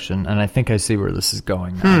HD collection, and I think I see where this is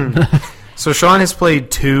going now. So Sean has played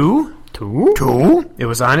two? It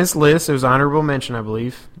was on his list. It was honorable mention, I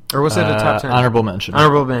believe. Or was it a top 10? Honorable mention.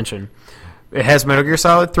 Honorable mention. It has Metal Gear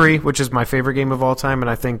Solid 3, which is my favorite game of all time,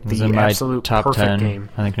 and I think the absolute top perfect 10, game.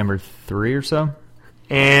 I think number 3 or so.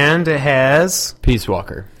 And it has... Peace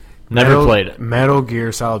Walker. Never played it. Metal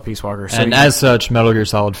Gear Solid Peace Walker. So and as such, Metal Gear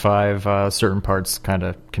Solid 5, certain parts kind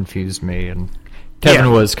of confused me, and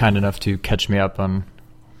Kevin was kind enough to catch me up on,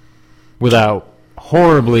 without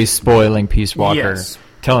horribly spoiling Peace Walker,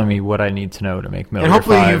 telling me what I need to know to make Metal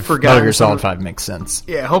Gear Solid 5 makes sense.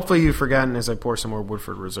 Yeah, hopefully you've forgotten, as I pour some more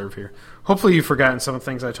Woodford Reserve here, hopefully you've forgotten some of the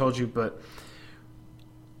things I told you, but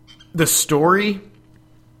the story...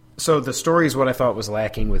 So the story is what I thought was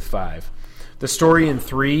lacking with 5. The story in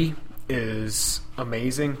 3 is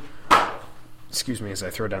amazing. Excuse me as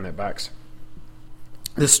I throw down that box.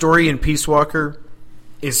 The story in Peace Walker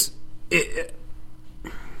is...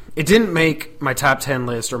 It didn't make my top 10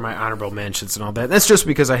 list or my honorable mentions and all that. That's just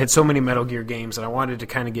because I had so many Metal Gear games and I wanted to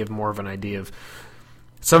kind of give more of an idea of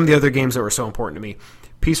some of the other games that were so important to me.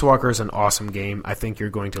 Peace Walker is an awesome game. I think you're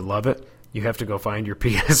going to love it. You have to go find your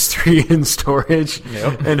PS3 in storage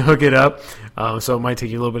and hook it up. So it might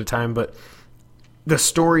take you a little bit of time, but the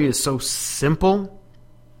story is so simple,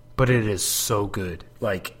 but it is so good.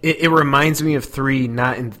 Like, it reminds me of 3,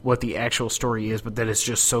 not in what the actual story is, but that it's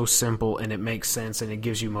just so simple and it makes sense and it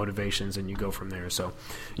gives you motivations and you go from there. So,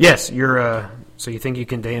 yes, so you think you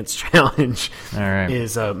can dance challenge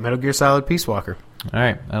is Metal Gear Solid Peace Walker. All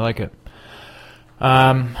right, I like it.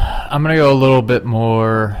 I'm going to go a little bit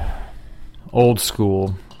more old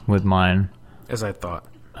school with mine. As I thought.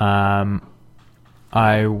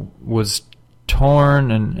 I was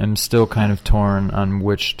torn and am still kind of torn on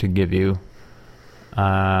which to give you.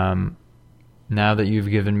 now that you've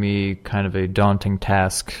given me kind of a daunting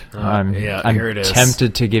task, I'm here it is.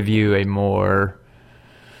 tempted to give you a more...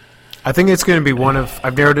 I think it's going to be one of...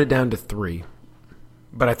 I've narrowed it down to 3.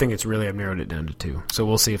 But I think I've narrowed it down to 2. So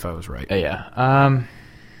we'll see if I was right. Yeah. I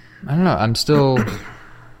don't know. I'm still...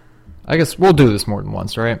 I guess we'll do this more than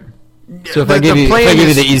once, right? So if I give you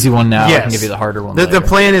the easy one now, I can give you the harder one later. The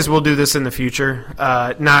plan is we'll do this in the future,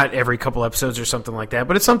 not every couple episodes or something like that,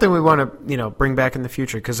 but it's something we want to bring back in the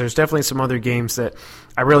future because there's definitely some other games that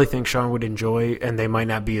I really think Sean would enjoy, and they might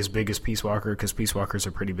not be as big as Peace Walker because Peace Walker is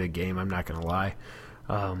a pretty big game. I'm not going to lie.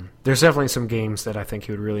 There's definitely some games that I think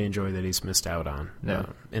he would really enjoy that he's missed out on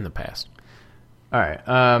in the past. All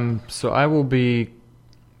right. So I will be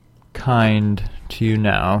kind to you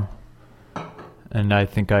now. And I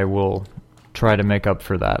think I will try to make up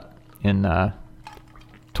for that in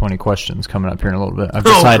 20 questions coming up here in a little bit. I've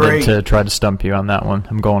decided to try to stump you on that one.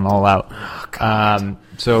 I'm going all out. Oh,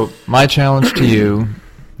 so my challenge to you,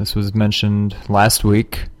 this was mentioned last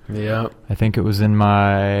week. Yeah. I think it was in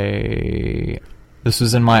my... This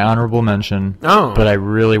was in my honorable mention. Oh. But I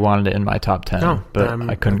really wanted it in my top 10. But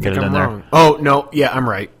I couldn't get it in there. Oh, no. Yeah, I'm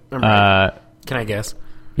right. Can I guess?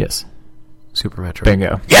 Yes. Super Metroid.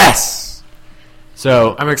 Bingo. Yes!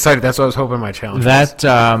 So I'm excited. That's what I was hoping my challenge was.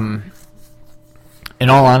 In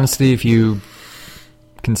all honesty, if you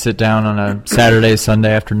can sit down on a Saturday,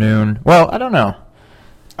 Sunday afternoon, well, I don't know.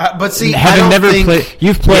 But see,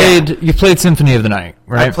 you've played Symphony of the Night,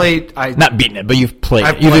 right? Not beaten it, but you've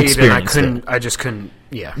played. You've experienced it. I just couldn't.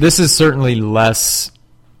 Yeah. This is certainly less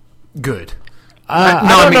good.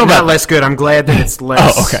 Not less good. I'm glad that it's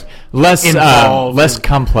less. Oh, okay. Less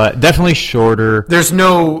complex. Definitely shorter. There's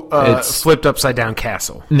no flipped upside down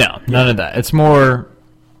castle. No, none of that. It's more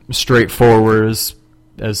straightforward,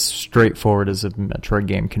 as straightforward as a Metroid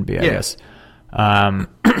game can be, I guess.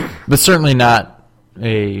 But certainly not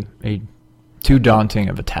a too daunting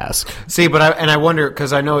of a task. See, but I wonder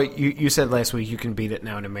because I know you said last week you can beat it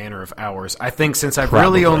now in a matter of hours. I think since I've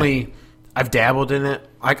dabbled in it.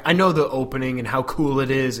 I know the opening and how cool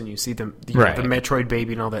it is, and you see the Metroid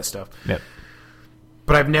baby and all that stuff. Yep.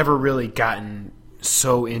 But I've never really gotten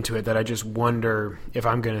so into it that I just wonder if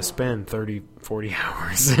I'm going to spend 30, 40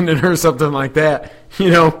 hours in it or something like that.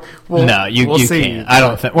 No, you see. Can't. I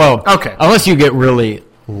don't think. Well, okay. Unless you get really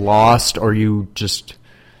lost or you just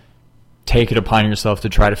take it upon yourself to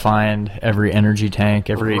try to find every energy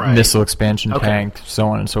tank, every missile expansion tank, so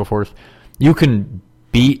on and so forth. You can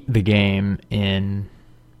beat the game in,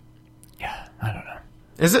 I don't know.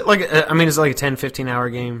 Is it like, is it like a 10, 15 hour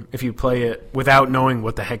game if you play it without knowing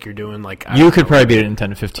what the heck you're doing? You could probably beat it in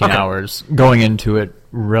 10 to 15 hours, going into it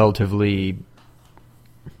relatively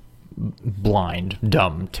blind,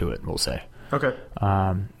 dumb to it, we'll say. Okay.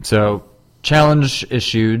 So, challenge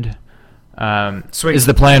issued. Sweet. Is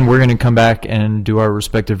the plan we're going to come back and do our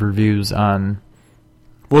respective reviews on...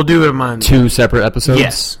 We'll do it on 2 separate episodes?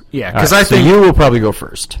 Yes. Yeah, because I think... So you will probably go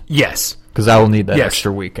first. Yes. Because I will need that extra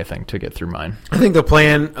week, I think, to get through mine. I think the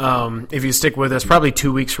plan, if you stick with us, probably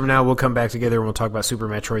 2 weeks from now, we'll come back together and we'll talk about Super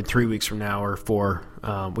Metroid. 3 weeks from now, or 4.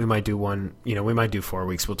 We might do one, we might do 4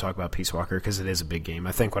 weeks. We'll talk about Peace Walker because it is a big game.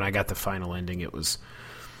 I think when I got the final ending, it was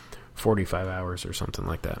 45 hours or something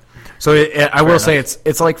like that. So I will say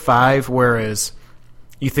it's like 5, whereas...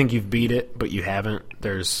 You think you've beat it, but you haven't.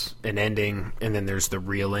 There's an ending, and then there's the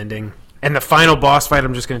real ending. And the final boss fight,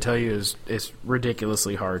 I'm just going to tell you, is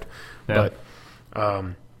ridiculously hard. Yeah.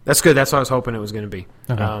 But that's good. That's what I was hoping it was going to be.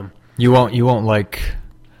 Okay. You won't like...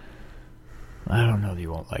 I don't know that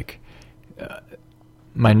you won't like...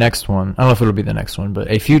 my next one, I don't know if it'll be the next one,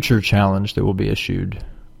 but a future challenge that will be issued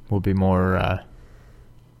will be more...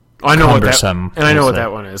 I know cumbersome, what that, and I know what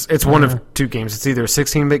that one is. It's one of 2 games. It's either a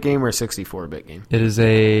 16-bit game or a 64-bit game. It is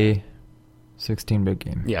a 16-bit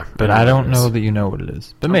game. Yeah. But I don't know that you know what it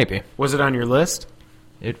is. But maybe. Was it on your list?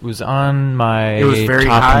 It was on my very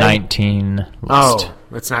top high? 19 list. Oh,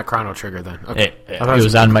 it's not Chrono Trigger then. Okay. It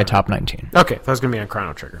was on my top 19. Okay, that was going to be on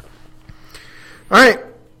Chrono Trigger. All right.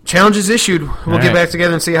 Challenge is issued. We'll get back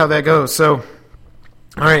together and see how that goes. So,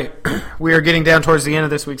 all right. We are getting down towards the end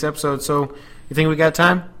of this week's episode, so... You think we got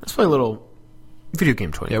time? Let's play a little video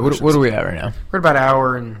game 20. Yeah, what are we at right now? We're at about an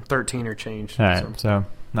hour and 13 or change. All right, so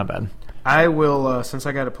not bad. I will, since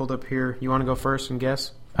I got it pulled up here, you want to go first and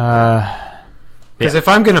guess? Because if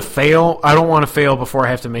I'm going to fail, I don't want to fail before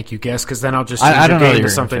I have to make you guess, because then I'll just change your game to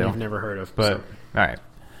something you've never heard of. But, All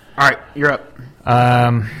right, you're up.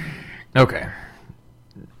 Okay.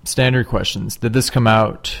 Standard questions. Did this come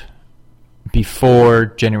out before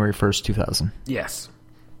January 1st, 2000? Yes.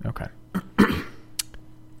 Okay.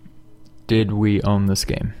 Did we own this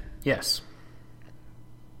game? Yes.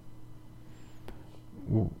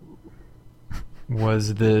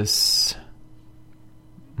 Was this...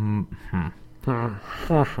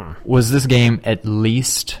 Was this game at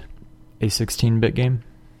least a 16-bit game?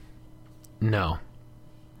 No.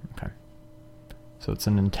 Okay. So it's a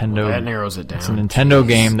Nintendo... Well, that narrows it down. It's a Nintendo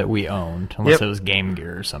game that we owned, unless Yep. it was Game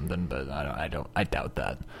Gear or something, but I doubt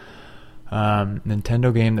that.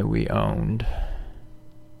 Nintendo game that we owned.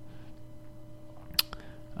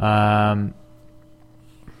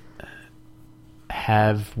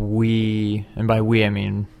 Have we, and by we I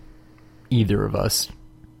mean either of us.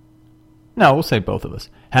 No, we'll say both of us.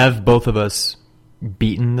 Have both of us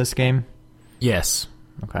beaten this game? Yes.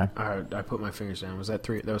 Okay. I put my fingers down. Was that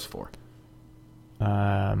 3? That was 4.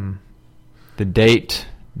 The date,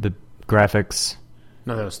 the graphics.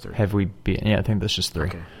 No, that was 3. Have we beaten? Yeah, I think that's just 3.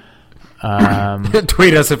 Okay.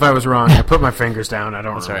 Tweet us if I was wrong. I put my fingers down. I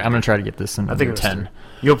don't know. Sorry, I'm going to try to get this in I think it was 10.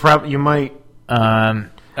 3. You might. I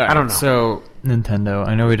don't know. So, Nintendo,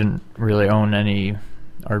 I know we didn't really own any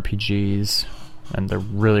RPGs, and there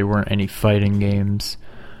really weren't any fighting games.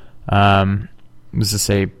 Was this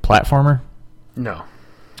a platformer? No.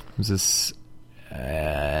 Was this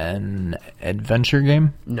an adventure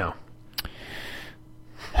game? No.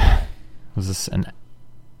 Was this an...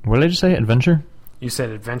 What did I just say? Adventure? You said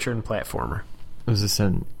adventure and platformer. Was this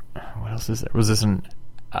an... What else is there? Was this an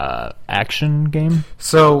action game?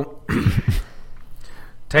 So,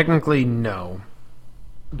 technically, no.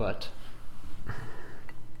 But...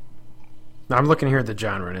 I'm looking here at the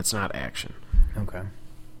genre, and it's not action. Okay.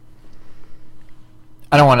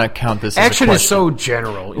 I don't want to count this Action as a is so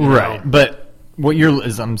general. You right, know? but what you're...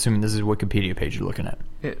 is I'm assuming this is a Wikipedia page you're looking at.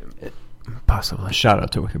 Possibly. Shout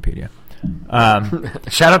out to Wikipedia.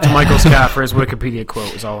 Shout out to Michael Scott for his Wikipedia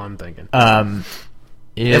quote, is all I'm thinking.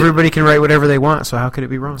 Everybody can write whatever they want, so how could it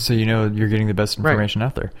be wrong? So you know you're getting the best information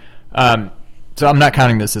out there. So I'm not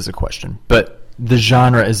counting this as a question, but the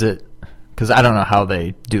genre, is it... Because I don't know how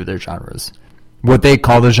they do their genres. What they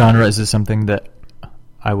call the genre, is this something that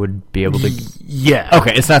I would be able to... Yeah.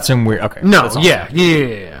 Okay, it's not some weird... Okay. No, that's all.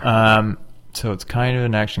 yeah. So it's kind of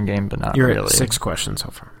an action game, but not You're really. at 6 questions so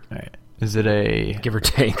far. All right. Is it a... Give or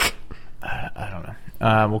take. I don't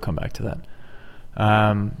know. We'll come back to that.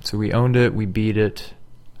 So we owned it. We beat it.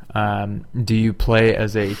 Do you play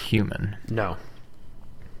as a human? No.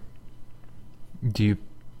 Do you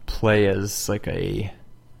play as like an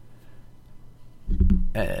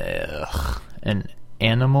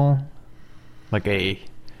animal? Like a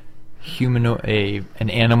an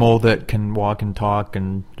animal that can walk and talk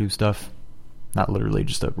and do stuff? Not literally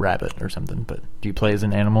just a rabbit or something, but do you play as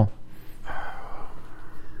an animal?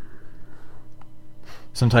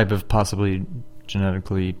 Some type of possibly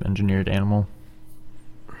genetically engineered animal.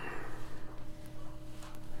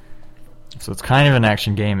 So it's kind of an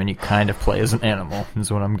action game, and you kind of play as an animal,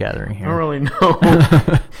 is what I'm gathering here. I don't really know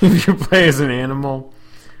if you play as an animal.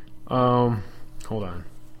 Hold on.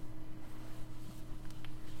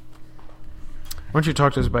 Why don't you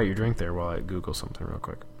talk to us about your drink there while I Google something real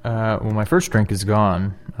quick? Well, my first drink is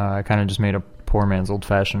gone. I kind of just made a poor man's old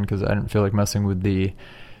fashioned because I didn't feel like messing with the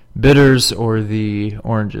bitters or the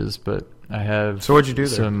oranges, but I have So what'd you do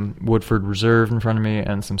there? some Woodford Reserve in front of me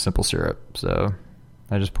and some simple syrup. So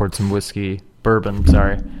I just poured some bourbon,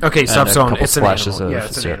 sorry. Okay, stop and a selling. couple It's an splashes animal. of Yeah,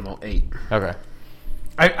 it's an syrup. animal. 8. Okay.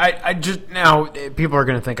 I just now people are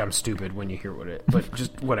going to think I'm stupid when you hear what it, but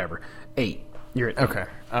just whatever. 8. You're at 8. Okay.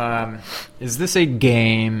 Is this a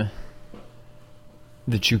game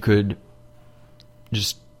that you could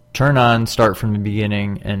just turn on, start from the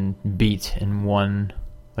beginning, and beat in one,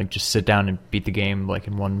 like just sit down and beat the game like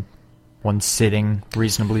in one sitting,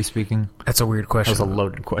 reasonably speaking? That's a weird That question. was a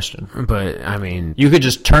loaded question. But I mean, You could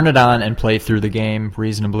just turn it on and play through the game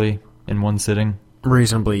reasonably in one sitting?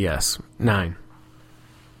 reasonably, yes. 9.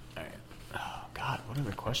 Oh, God, what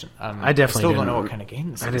other question? I definitely still don't didn't- know what kind of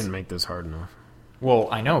game this is. I didn't make this hard enough. Well,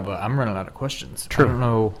 I know, but I'm running out of questions. True. I don't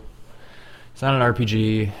know. It's not an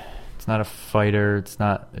RPG. It's not a fighter. It's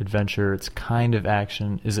not adventure. It's kind of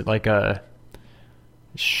action. Is it like a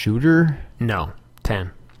shooter? No.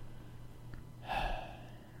 10.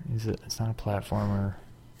 Is it? It's not a platformer.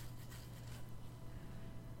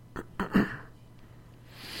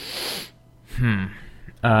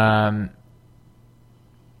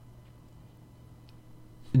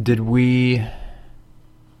 Did we...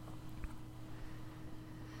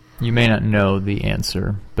 You may not know the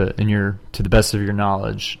answer, but to the best of your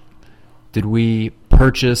knowledge, did we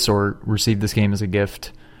purchase or receive this game as a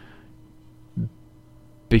gift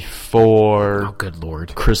before Oh, good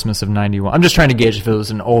lord. Christmas of 91? I'm just trying to gauge if it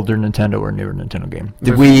was an older Nintendo or a newer Nintendo game.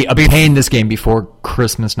 Did we obtain this game before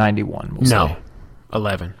Christmas 91? We'll No. say?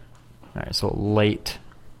 11. All right, so a late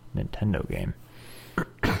Nintendo game.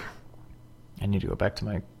 I need to go back to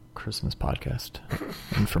my Christmas podcast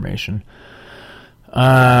information.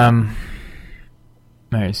 All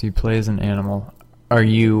right, so you play as an animal.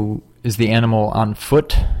 Is the animal on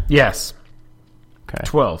foot? Yes. Okay.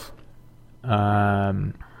 12.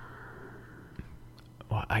 Well,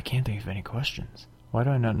 I can't think of any questions. Why do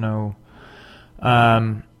I not know?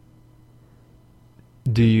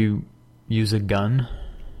 Do you use a gun?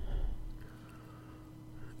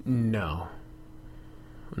 No.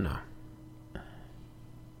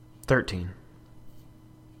 13.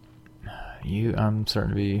 I'm starting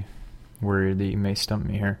to be worried that you may stump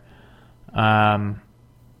me here.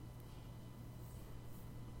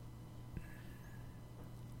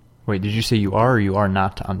 Wait, did you say you are or you are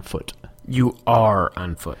not on foot? You are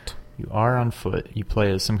on foot. You are on foot. You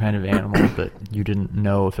play as some kind of animal that you didn't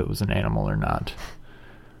know if it was an animal or not.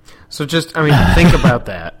 So just, think about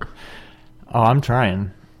that. Oh, I'm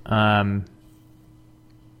trying. And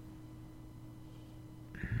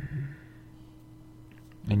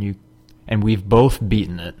we've both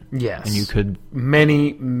beaten it. Yes. And you could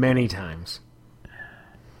many, many times.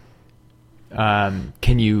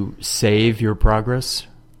 Can you save your progress?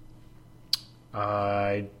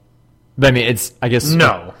 I mean, it's, I guess.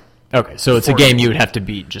 No. Okay, so it's a game you would have to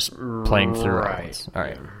beat just playing through it. Right. All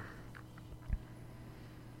right.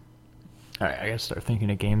 All right, I gotta start thinking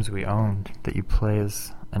of games we owned that you play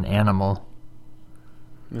as an animal.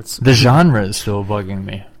 The genre is still bugging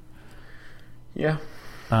me. Yeah.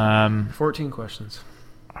 14 questions.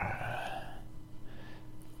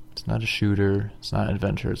 It's not a shooter. It's not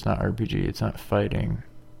adventure. It's not RPG. It's not fighting.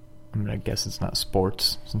 I'm gonna guess it's not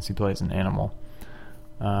sports since he plays an animal.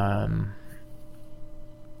 I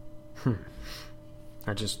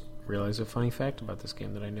just realized a funny fact about this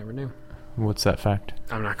game that I never knew. What's that fact?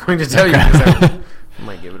 I'm not going to tell you because I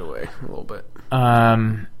might give it away a little bit.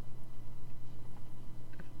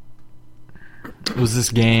 Was this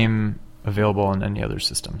game available on any other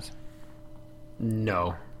systems?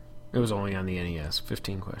 No. It was only on the NES.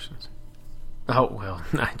 15 questions. Oh, well,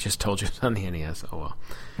 I just told you it's on the NES. Oh, well.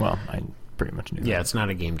 Well, I pretty much knew that. Yeah, it's not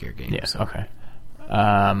a Game Gear game. Yeah, so. okay.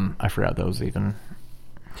 I forgot that was even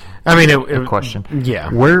a question.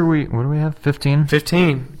 Yeah. What do we have? 15?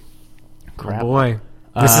 15. Crap. Oh, boy.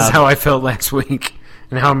 This is how I felt last week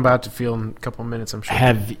and how I'm about to feel in a couple of minutes, I'm sure.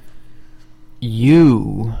 Have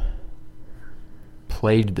you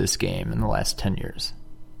played this game in the last 10 years?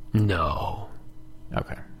 No.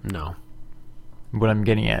 Okay. No. What I'm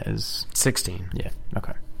getting at is 16. Yeah,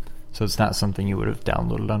 okay. So it's not something you would have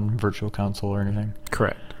downloaded on Virtual Console or anything?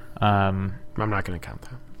 Correct. I'm not going to count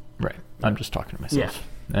that. Right. I'm just talking to myself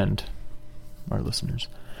and our listeners.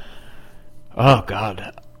 Oh,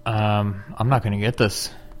 God. I'm not going to get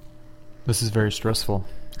this. This is very stressful.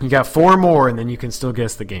 You got 4 more, and then you can still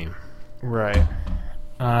guess the game. Right.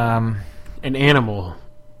 An animal.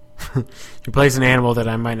 You place an animal that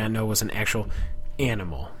I might not know was an actual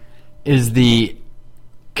animal. Is the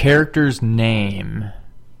character's name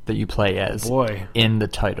that you play as in the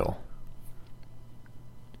title?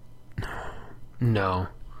 No.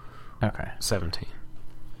 Okay. 17.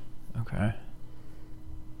 Okay.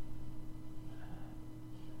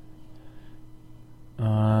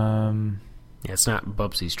 Yeah, it's not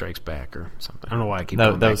Bubsy Strikes Back or something. I don't know why I keep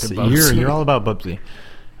going back to Bubsy. You're all about Bubsy.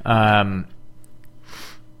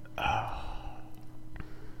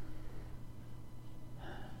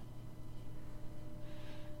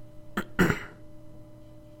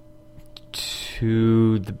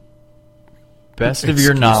 To the best of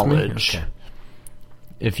your knowledge,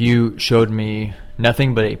 if you showed me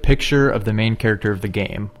nothing but a picture of the main character of the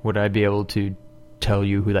game, would I be able to tell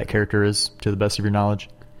you who that character is to the best of your knowledge?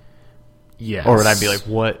 Yes. Or would I be like,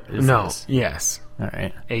 what is this? Yes. All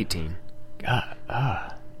right. 18. God.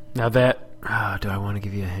 Now that... do I want to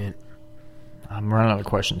give you a hint? I'm running out of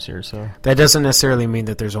questions here, so... That doesn't necessarily mean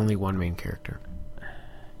that there's only one main character.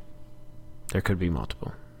 There could be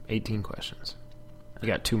multiple. 18 questions. You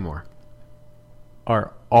got 2 more.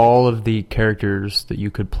 Are all of the characters that you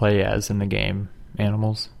could play as in the game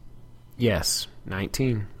animals? Yes.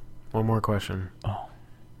 19. One more question. Oh.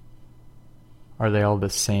 Are they all the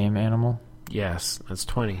same animal? Yes. That's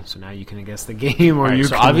 20. So now you can guess the game or you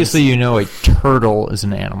so obviously you know a turtle is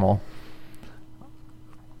an animal.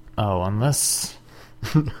 Oh, unless...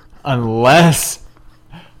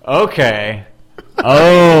 Okay.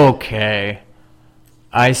 Okay.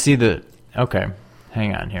 I see the... Okay.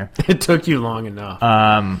 Hang on here. It took you long enough.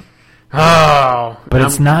 But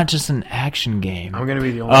it's not just an action game. I'm going to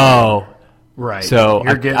be the only one. Right. So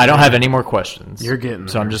I don't have any more questions. You're getting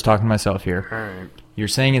So I'm just talking to myself here. All right. You're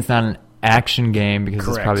saying it's not an action game because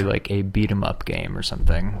it's probably like a beat 'em up game or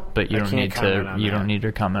something, but you don't need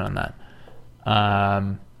to comment on that.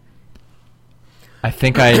 I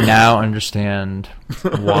think I now understand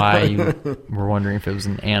why you were wondering if it was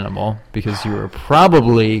an animal, because you were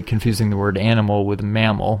probably confusing the word animal with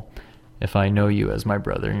mammal, if I know you as my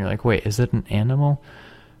brother. And you're like, wait, is it an animal?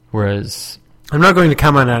 Whereas... I'm not going to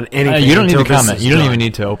comment on anything. You don't need to comment. You don't done. even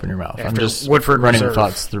need to open your mouth. After I'm just Woodford running Reserve.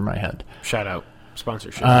 thoughts through my head. Shout out.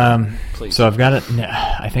 Sponsorship. Please. So I've got it.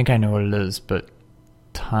 I think I know what it is, but...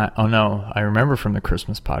 Oh, no. I remember from the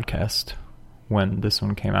Christmas podcast when this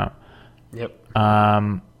one came out. Yep.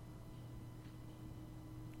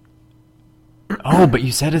 Oh, but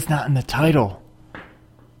you said it's not in the title.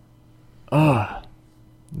 Oh,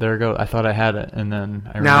 there we go. I thought I had it, and then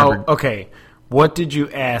I remembered. Now, okay, what did you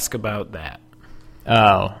ask about that?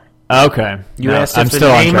 Oh, okay. You asked if the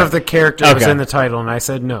name of the character was in the title, and I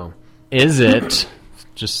said no. Is it?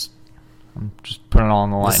 I'm just putting it all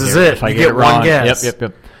on the line. This is here. it. If I You get get it wrong, one guess.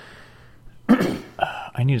 Yep.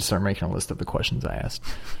 I need to start making a list of the questions I asked.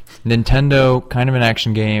 Nintendo, kind of an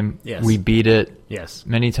action game. Yes. We beat it. Yes.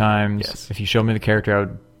 Many times. Yes. If you showed me the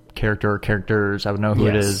character or characters, I would know who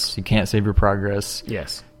it Yes. is. You can't save your progress.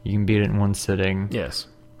 Yes. You can beat it in one sitting. Yes.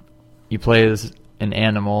 You play as an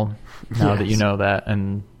animal, now that you know that,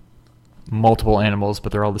 and multiple animals,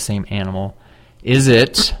 but they're all the same animal. Is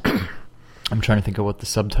it... I'm trying to think of what the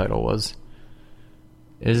subtitle was.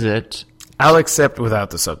 Is it... I'll accept without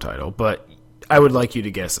the subtitle, but I would like you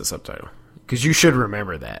to guess the subtitle, because you should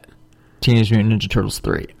remember that. Teenage Mutant Ninja Turtles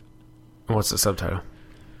 3? And what's the subtitle?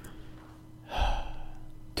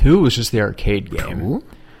 2 was just the arcade game. Cool.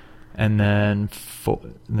 And then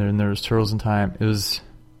there was Turtles in Time. It was...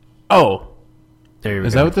 Oh! There you go.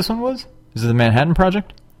 Is that what this one was? Is it the Manhattan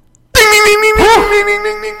Project?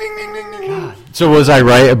 So was I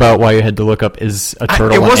right about why you had to look up is a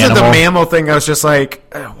turtle It an wasn't animal? the mammal thing. I was just like,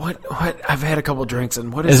 what? I've had a couple drinks,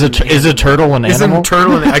 and what is Is a turtle an animal?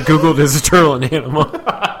 I googled is a turtle an animal.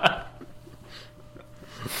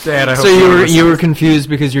 Dad, I hope So you were confused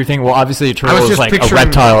because you were thinking, well, obviously a turtle is like a picturing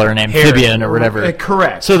reptile or an amphibian or whatever.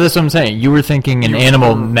 Correct. So that's what I'm saying. You were thinking an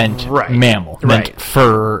animal meant mammal, meant Right.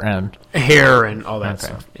 fur and hair and all that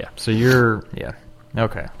stuff. Yeah. So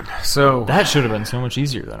okay. So That should have been so much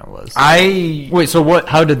easier than it was. wait. So what?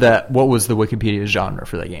 How did that? What was the Wikipedia genre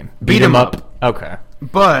for that game? Beat 'em up. Okay.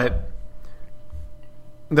 But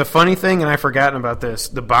the funny thing, and I've forgotten about this,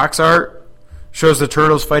 the box art shows the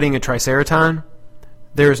turtles fighting a Triceraton.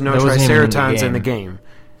 There's no That wasn't even in the Triceratons in the game. game.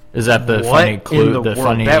 Is that the What funny clue? in the world?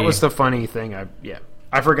 Funny. That was the funny thing. I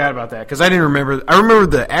forgot about that because I didn't remember. I remember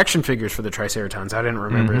the action figures for the Triceratons. I didn't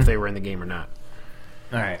remember if they were in the game or not.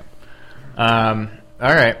 All right. All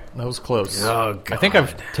right. That was close. Oh, God. I think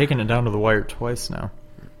I've taken it down to the wire twice now.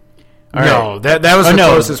 All No, right. that was the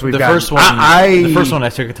closest we've the gotten. first one. The first one I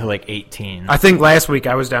took it to like 18. I think last week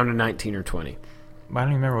I was down to 19 or 20. I don't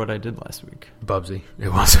even remember what I did last week. Bubsy.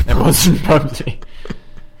 It wasn't. It wasn't Bubsy.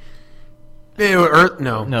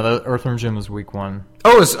 No. No, the Earthworm Jim was week 1.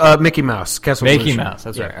 Oh, it was Mickey Mouse. Castle Mickey Illusion. Mouse.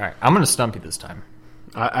 That's right. All right. I'm going to stump you this time.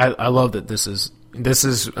 I love that this is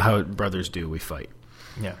how brothers do. We fight.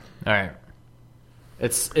 Yeah. All right.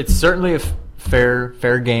 It's certainly a fair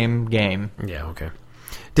game. Yeah, okay.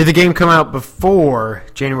 Did the game come out before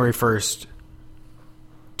January 1st,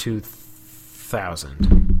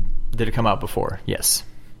 2000? Did it come out before? Yes.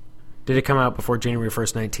 Did it come out before January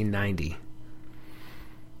 1st, 1990?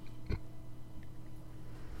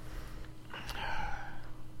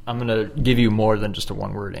 I'm going to give you more than just a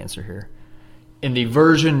one-word answer here. In the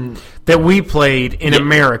version That we played in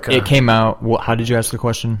America. it came out. Well, how did you ask the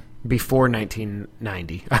question? Before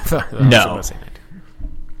 1990. I thought I was No. gonna say 90.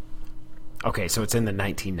 Okay, so it's in the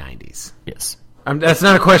 1990s. Yes. That's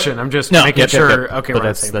not a question. I'm just making sure. Yep. Okay, but we're on the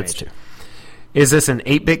that's same that's page. two. Is this an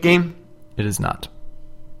 8-bit game? It is not.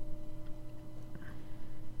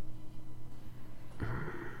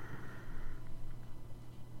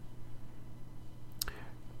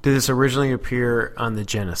 Did this originally appear on the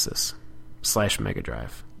Genesis / Mega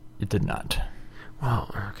Drive? It did not. Wow,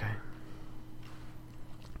 okay.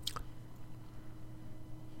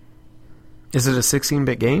 Is it a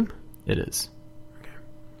 16-bit game? It is.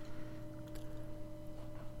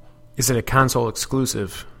 Is it a console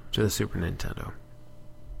exclusive to the Super Nintendo?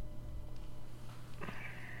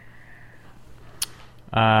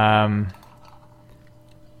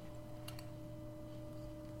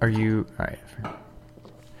 Are you all right?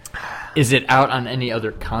 Is it out on any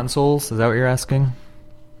other consoles? Is that what you're asking?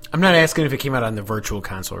 I'm not asking if it came out on the Virtual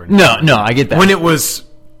Console or not. No, I get that. When it was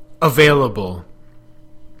available,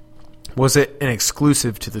 was it an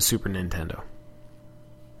exclusive to the Super Nintendo?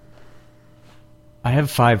 I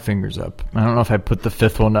have 5 fingers up. I don't know if I put the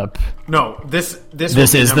 5th one up. No, this This will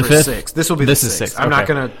be is the number 5th? 6. This will be This the is 6. 6, I'm not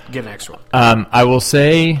okay. going to get an extra one. I will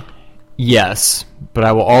say yes, but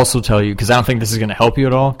I will also tell you, because I don't think this is going to help you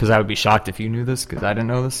at all, because I would be shocked if you knew this, because I didn't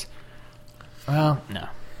know this. Well, no.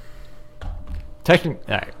 Technically,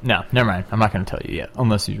 all right, no, never mind. I'm not going to tell you yet,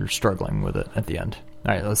 unless you're struggling with it at the end.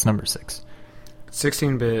 All right, that's number 6.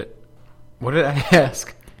 16-bit. What did I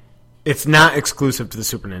ask? It's not exclusive to the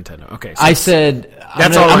Super Nintendo. Okay. So I said,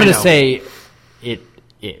 that's I'm all I going to know. say it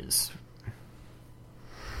is.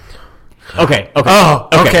 Okay. Oh,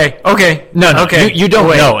 okay. No, okay. you don't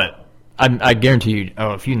Wait. know it. I guarantee you.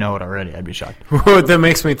 Oh, if you know it already, I'd be shocked. That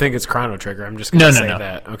makes me think it's Chrono Trigger. I'm just going to say No.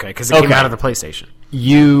 that. Okay, because it came Okay. out of the PlayStation.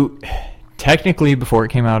 You technically, before it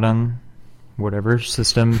came out on whatever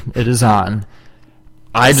system it is on,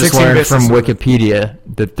 I just 16-bit learned from system. Wikipedia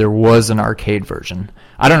that there was an arcade version.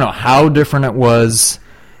 I don't know how different it was.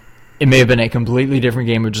 It may have been a completely different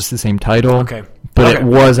game with just the same title. Okay. But Okay. it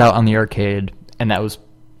was out on the arcade, and that was,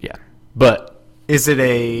 yeah. But Is it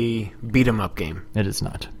a beat 'em up game? it is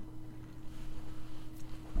not.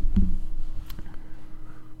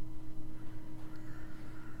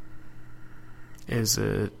 Is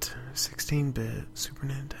it 16-bit Super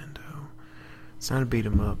Nintendo? It's not a beat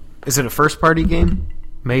 'em up. Is it a first-party game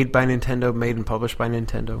made by Nintendo, made and published by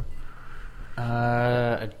Nintendo?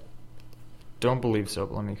 I don't believe so,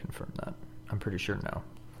 but let me confirm that. I'm pretty sure no.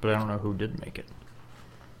 But I don't know who did make it.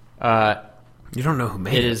 You don't know who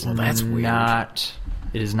made it? It is Well, that's weird.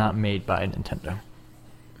 It is not made by Nintendo.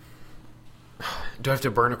 Do I have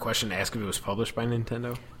to burn a question to ask if it was published by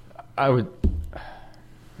Nintendo? I would.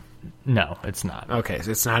 No, it's not. Okay,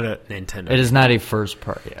 so it's not a Nintendo. It is not a first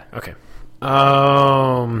party. Yeah. Okay.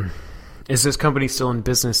 Is this company still in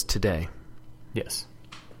business today? Yes.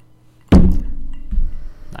 9.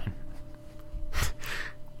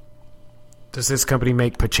 Does this company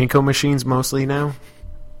make pachinko machines mostly now?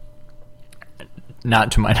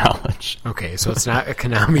 Not to my knowledge. Okay, so it's not a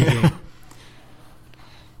Konami game.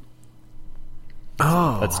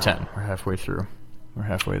 Oh. That's 10. We're halfway through. We're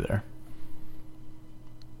halfway there.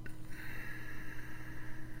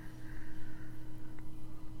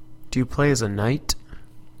 Do you play as a knight?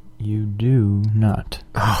 You do not.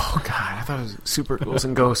 Oh, God. I thought it was Super Ghouls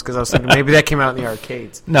and Ghosts because I was thinking maybe that came out in the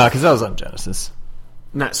arcades. No, because that was on Genesis.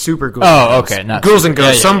 Not Super Ghouls Oh, and Ghosts. okay, not Ghouls and Super-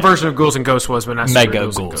 Ghosts. yeah, Some yeah. version of Ghouls and Ghosts was, but not Super Mega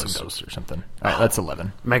Ghouls and Ghouls Ghosts. and Ghosts or something. All right, that's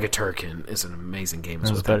 11. Mega Turrican is an amazing game.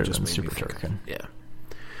 That was what better just than made me Super think of. Turrican.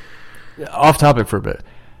 Yeah. Off topic for a bit.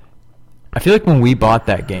 I feel like when we bought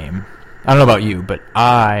that game, I don't know about you, but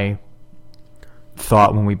I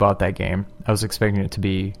thought when we bought that game, I was expecting it to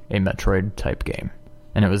be a Metroid type game,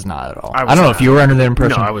 and it was not at all. I I, was don't know not. if you were under the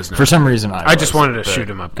impression. No, I was not. For some reason, I just wanted a but- shoot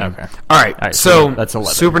 'em up game. Okay. All right, so so that's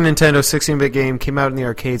 11. Super Nintendo 16-bit game came out in the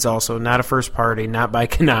arcades also, not a first party, not by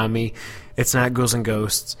Konami. It's not Ghouls and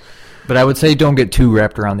Ghosts. But I would say don't get too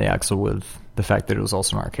wrapped around the axle with the fact that it was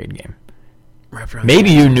also an arcade game. Wrapped around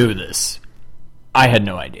Maybe you knew this. I had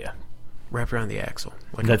no idea. wrapped around the axle.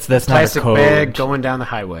 Like That's not a plastic code. bag going down the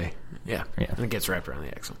highway. Yeah, Yeah. and it gets wrapped around the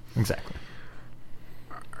axle. Exactly.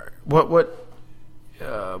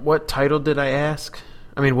 What title did I ask?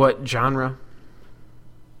 I mean, what genre?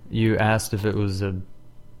 You asked if it was a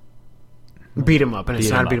Beat 'em up, and it's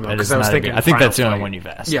Beat 'em not a up. beat 'em up It because is I was not a thinking. beat- I think Final that's the only Fight. one you've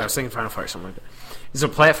asked. Yeah, I was thinking Final Fight, something like that. Is it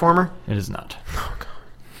a platformer? It is not. Oh God.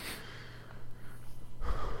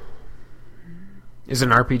 Is it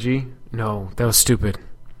an RPG? No, that was stupid.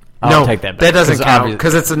 I'll no, take that back, That doesn't 'cause count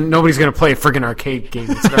because nobody's going to play a friggin' arcade game.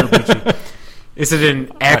 It's an RPG. Is it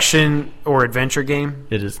an action or adventure game?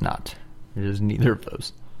 It is not. It is neither of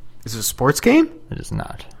those. Is it a sports game? It is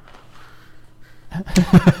not.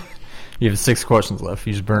 You have 6 questions left.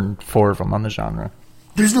 You just burned 4 of them on the genre.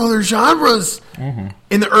 There's no other genres Mm-hmm.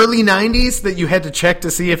 in the early '90s that you had to check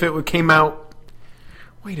to see if it came out.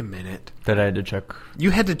 Wait a minute. That I had to check.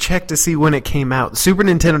 You had to check to see when it came out. Super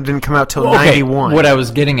Nintendo didn't come out till Okay, '91. what I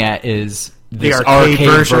was getting at is this arcade arcade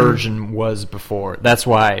version? version was before. That's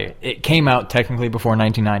why it came out technically before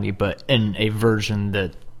 1990, but in a version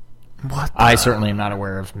that What? I certainly am not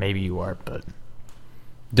aware of. Maybe you are, but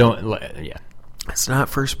yeah. It's not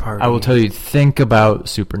first party. I will tell you, think about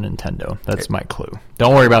Super Nintendo. That's my clue.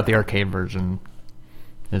 Don't worry about the arcade version.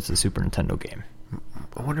 It's a Super Nintendo game.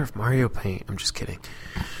 I wonder if Mario Paint. I'm just kidding.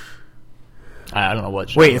 I don't know what.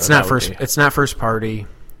 Wait, genre it's not that would first. be. It's not first party.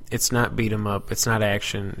 It's not beat 'em up. It's not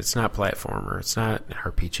action. It's not platformer. It's not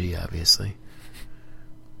RPG. Obviously.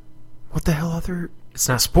 What the hell other? It's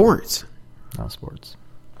not sports. Not sports.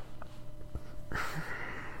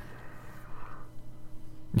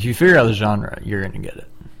 If you figure out the genre, you're going to get it.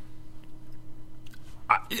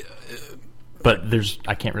 but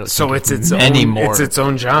I can't really. So think it's of its many own. more. It's its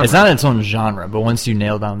own genre. It's not its own genre, but once you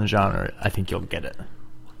nail down the genre, I think you'll get it.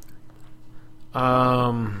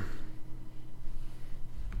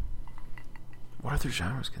 What other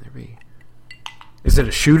genres can there be? Is it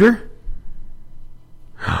a shooter?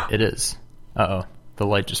 It is. Uh-oh. The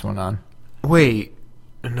light just went on. Wait.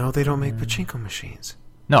 No, they don't make pachinko machines.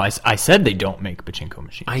 No, I said they don't make pachinko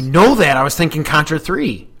machines. I know that. I was thinking Contra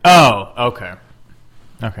 3. Oh, okay.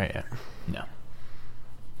 Okay, yeah. No.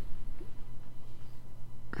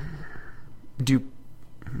 Do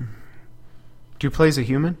you play as a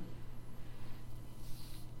human?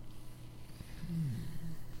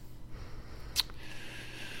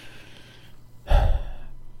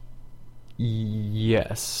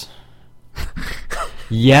 Yes.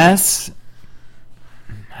 Yes.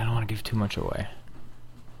 I don't want to give too much away.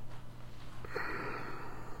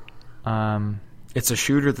 It's a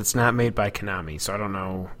shooter that's not made by Konami, so I don't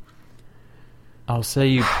know. I'll say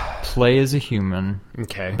you play as a human.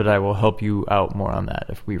 Okay. But I will help you out more on that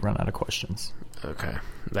if we run out of questions. Okay.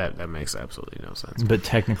 That makes absolutely no sense. But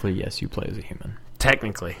technically, yes, you play as a human.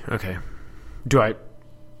 Technically. Okay. Do I...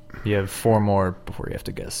 You have 4 more before you have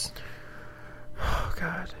to guess. Oh,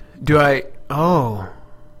 God. Do I... Oh.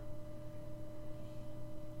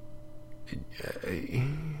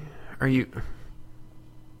 Are you...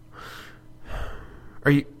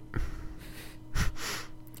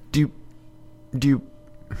 Do you...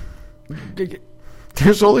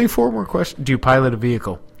 There's only 4 more questions. Do you pilot a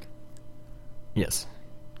vehicle? Yes.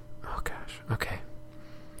 Oh, gosh. Okay.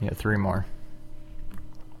 You have 3 more.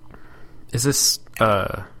 Is this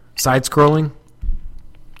side-scrolling?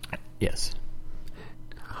 Yes.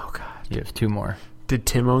 Oh, God. You have 2 more. Did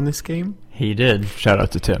Tim own this game? He did. Shout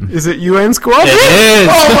out to Tim. Is it UN Squadron? It is!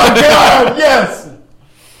 Oh, my God! Yes!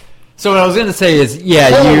 So what I was going to say is, yeah,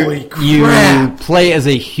 Holy you crap. play as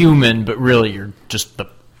a human, but really you're just the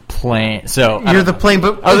plane. So You're the plane,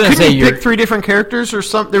 but I was gonna couldn't say you pick 3 different characters or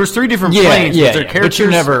something? There was 3 different planes. yeah, with their characters. but you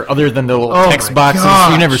never, other than the little Oh text my boxes,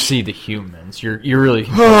 gosh. you never see the humans. You're really the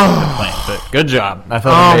plane. But good job. I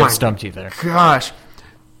thought I may my have stumped you there. Gosh.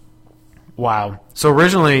 Wow. So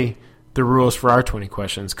originally, the rules for our 20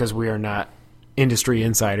 questions, because we are not industry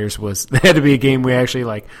insiders, was it had to be a game we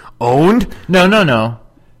actually owned. No.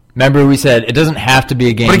 Remember, we said it doesn't have to be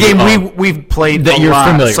a game. But a game you own, we've played that a you're lot,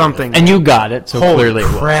 familiar something. with. And you got it, so Holy clearly it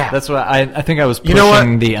was. crap. That's what I think I was pushing You know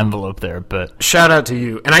what? the envelope there, but Shout out to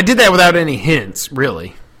you. And I did that without any hints,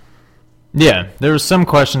 really. yeah, there was some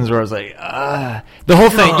questions where I was like, the whole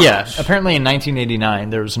thing. Yeah, Gosh. apparently in 1989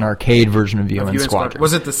 there was an arcade version of UN Squadron.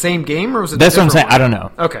 Was it the same game, or was it That's a what I'm saying. different I don't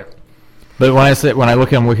know. one? Okay. But when I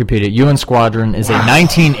look on Wikipedia, UN Squadron is a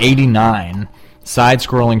 1989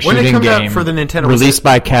 side-scrolling When did it shooting come out game for the Nintendo? Was released it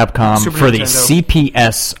by Capcom Super for the Nintendo?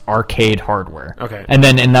 CPS arcade hardware. Okay. And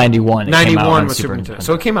then in 91, it came out 91 on was Super Nintendo. Nintendo.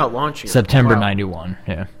 So it came out launch year. September Wow. 91,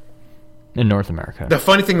 yeah. In North America. The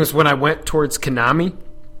funny thing was when I went towards Konami,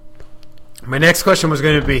 my next question was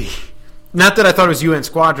going to be, not that I thought it was UN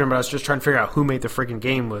Squadron, but I was just trying to figure out who made the freaking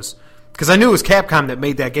game was. Because I knew it was Capcom that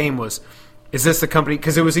made that game is this the company?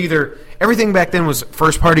 Because it was either, everything back then was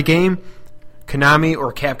first-party game, Konami,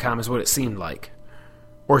 or Capcom is what it seemed like.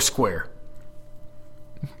 Or Square.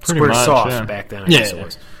 Pretty Square much, Soft yeah. back then, I Yeah, guess yeah. it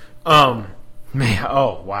was. Man,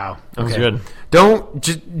 oh, wow. Okay. was good. Don't,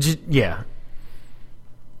 yeah.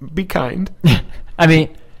 Be kind. I mean,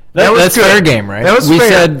 That was that's good. fair game, right? That was we fair.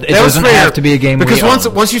 said it That was doesn't fair. have to be a game because we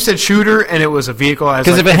once you said shooter and it was a vehicle, I was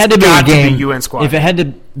Because like, if it had to it's be a got game, UN Squadron. if it had to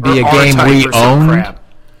be Or a game R-Type we or some owned, crap.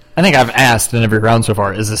 I think I've asked in every round so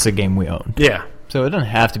far, is this a game we owned? Yeah, So it doesn't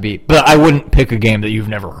have to be, but I wouldn't pick a game that you've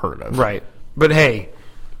never heard of. right. But hey,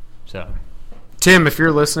 So Tim, if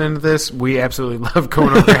you're listening to this, we absolutely love going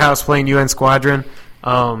over your house playing UN Squadron.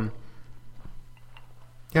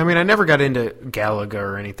 I mean, I never got into Galaga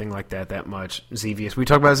or anything like that much. Xevious. We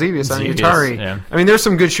talked about Xevious on the Xevious, Atari. yeah. I mean, there's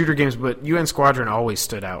some good shooter games, but UN Squadron always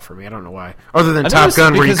stood out for me. I don't know why. Other than I think Top it was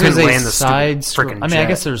Gun, where you because it was couldn't a land the side stupid freaking I mean, I jet.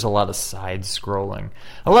 guess there's a lot of side scrolling.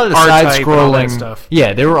 A lot of the R-Type side and all that scrolling stuff.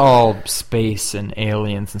 Yeah, they were all space and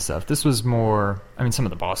aliens and stuff. This was more. I mean, some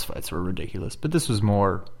of the boss fights were ridiculous, but this was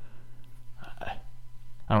more.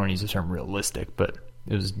 I don't want to use the term realistic, but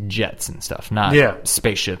it was jets and stuff, not Yeah.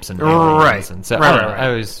 spaceships and aliens Right. and so. Right, I don't know, right. I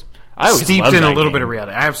always steeped loved in a that little bit game. of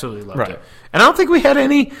reality. I absolutely loved Right. it. And I don't think we had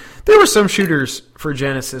any. There were some shooters for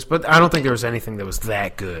Genesis, but I don't think there was anything that was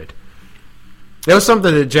that good. That was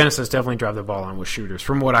something that Genesis definitely dropped the ball on with shooters,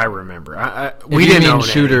 from what I remember. We If you didn't mean own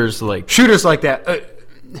shooters like any. Shooters like that.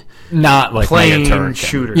 not like Plane Megaturk.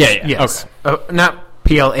 shooters. Yeah. Yes. Okay. Not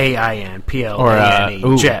PLAIN. Or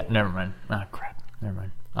PLANE. Jet. Never mind. Ah, crap. Never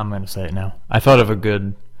mind. I'm going to say it now. I thought of a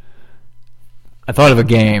game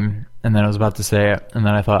and then I was about to say it, and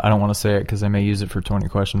then I thought I don't want to say it because I may use it for 20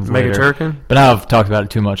 questions Mega later. Turrican? But now I've talked about it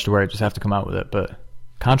too much to where I just have to come out with it. But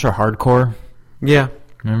Contra Hardcore, Yeah.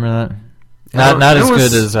 remember that? Not as good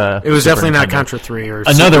as it was Super definitely not Nintendo. Contra 3 or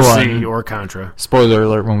Another Super one. C or Contra. Spoiler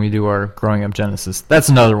alert when we do our Growing Up Genesis. That's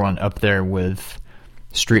another one up there with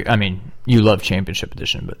Street. I mean, you love Championship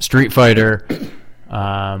Edition, but Street Fighter,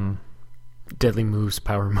 Deadly Moves,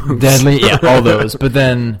 Power Moves. Deadly, yeah, all those. But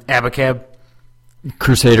then Abacab.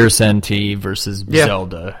 Crusader Senti versus Yeah.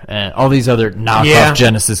 Zelda, and all these other knockoff Yeah.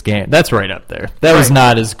 Genesis games. That's right up there. That was Right.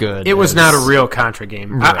 not as good. It was as- not a real Contra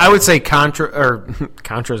game. Right. I would say Contra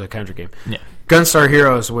is a Contra game. Yeah. Gunstar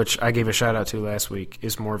Heroes, which I gave a shout out to last week,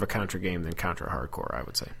 is more of a Contra game than Contra Hardcore, I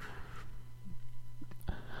would say.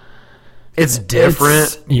 It's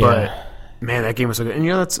different, yeah. but man, that game was so good. And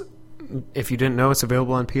that's if you didn't know, it's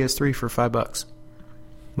available on PS3 for $5.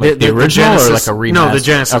 Like the original or like a remaster? No, the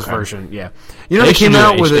Genesis Okay. version. Yeah, they came should do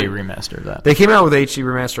out an with HD it. remaster of that. They came out with HD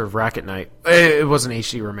remaster of Rocket Knight. It wasn't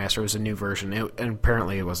HD remaster; it was a new version, and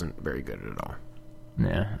apparently it wasn't very good at all.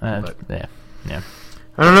 Yeah. I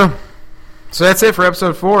don't know. So that's it for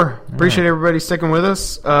episode 4. Appreciate everybody sticking with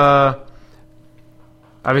us.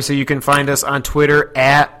 Obviously, you can find us on Twitter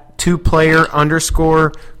at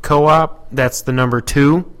 2player_co-op. That's the number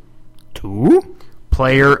 2. 2?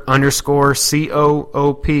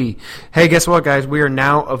 player_COOP. Hey, guess what, guys? We are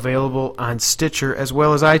now available on Stitcher as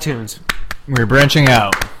well as iTunes. We're branching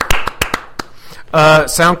out.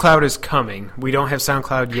 SoundCloud is coming. We don't have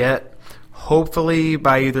SoundCloud yet. Hopefully,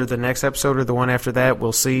 by either the next episode or the one after that,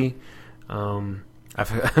 we'll see.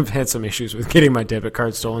 I've had some issues with getting my debit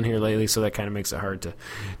card stolen here lately, so that kind of makes it hard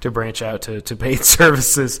to branch out to paid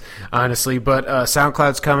services, honestly. But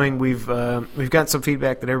SoundCloud's coming. We've gotten some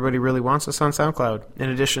feedback that everybody really wants us on SoundCloud in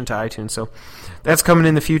addition to iTunes, so that's coming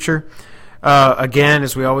in the future. Again,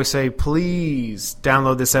 as we always say, please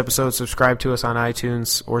download this episode, subscribe to us on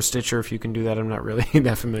iTunes or Stitcher if you can do that. I'm not really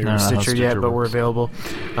that familiar with Stitcher yet, but we're available.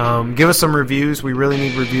 Give us some reviews. We really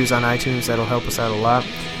need reviews on iTunes. That'll help us out a lot.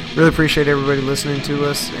 Really appreciate everybody listening to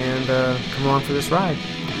us, and come along for this ride.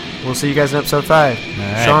 We'll see you guys in episode 5.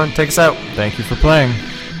 right. Sean, take us out. Thank you for playing.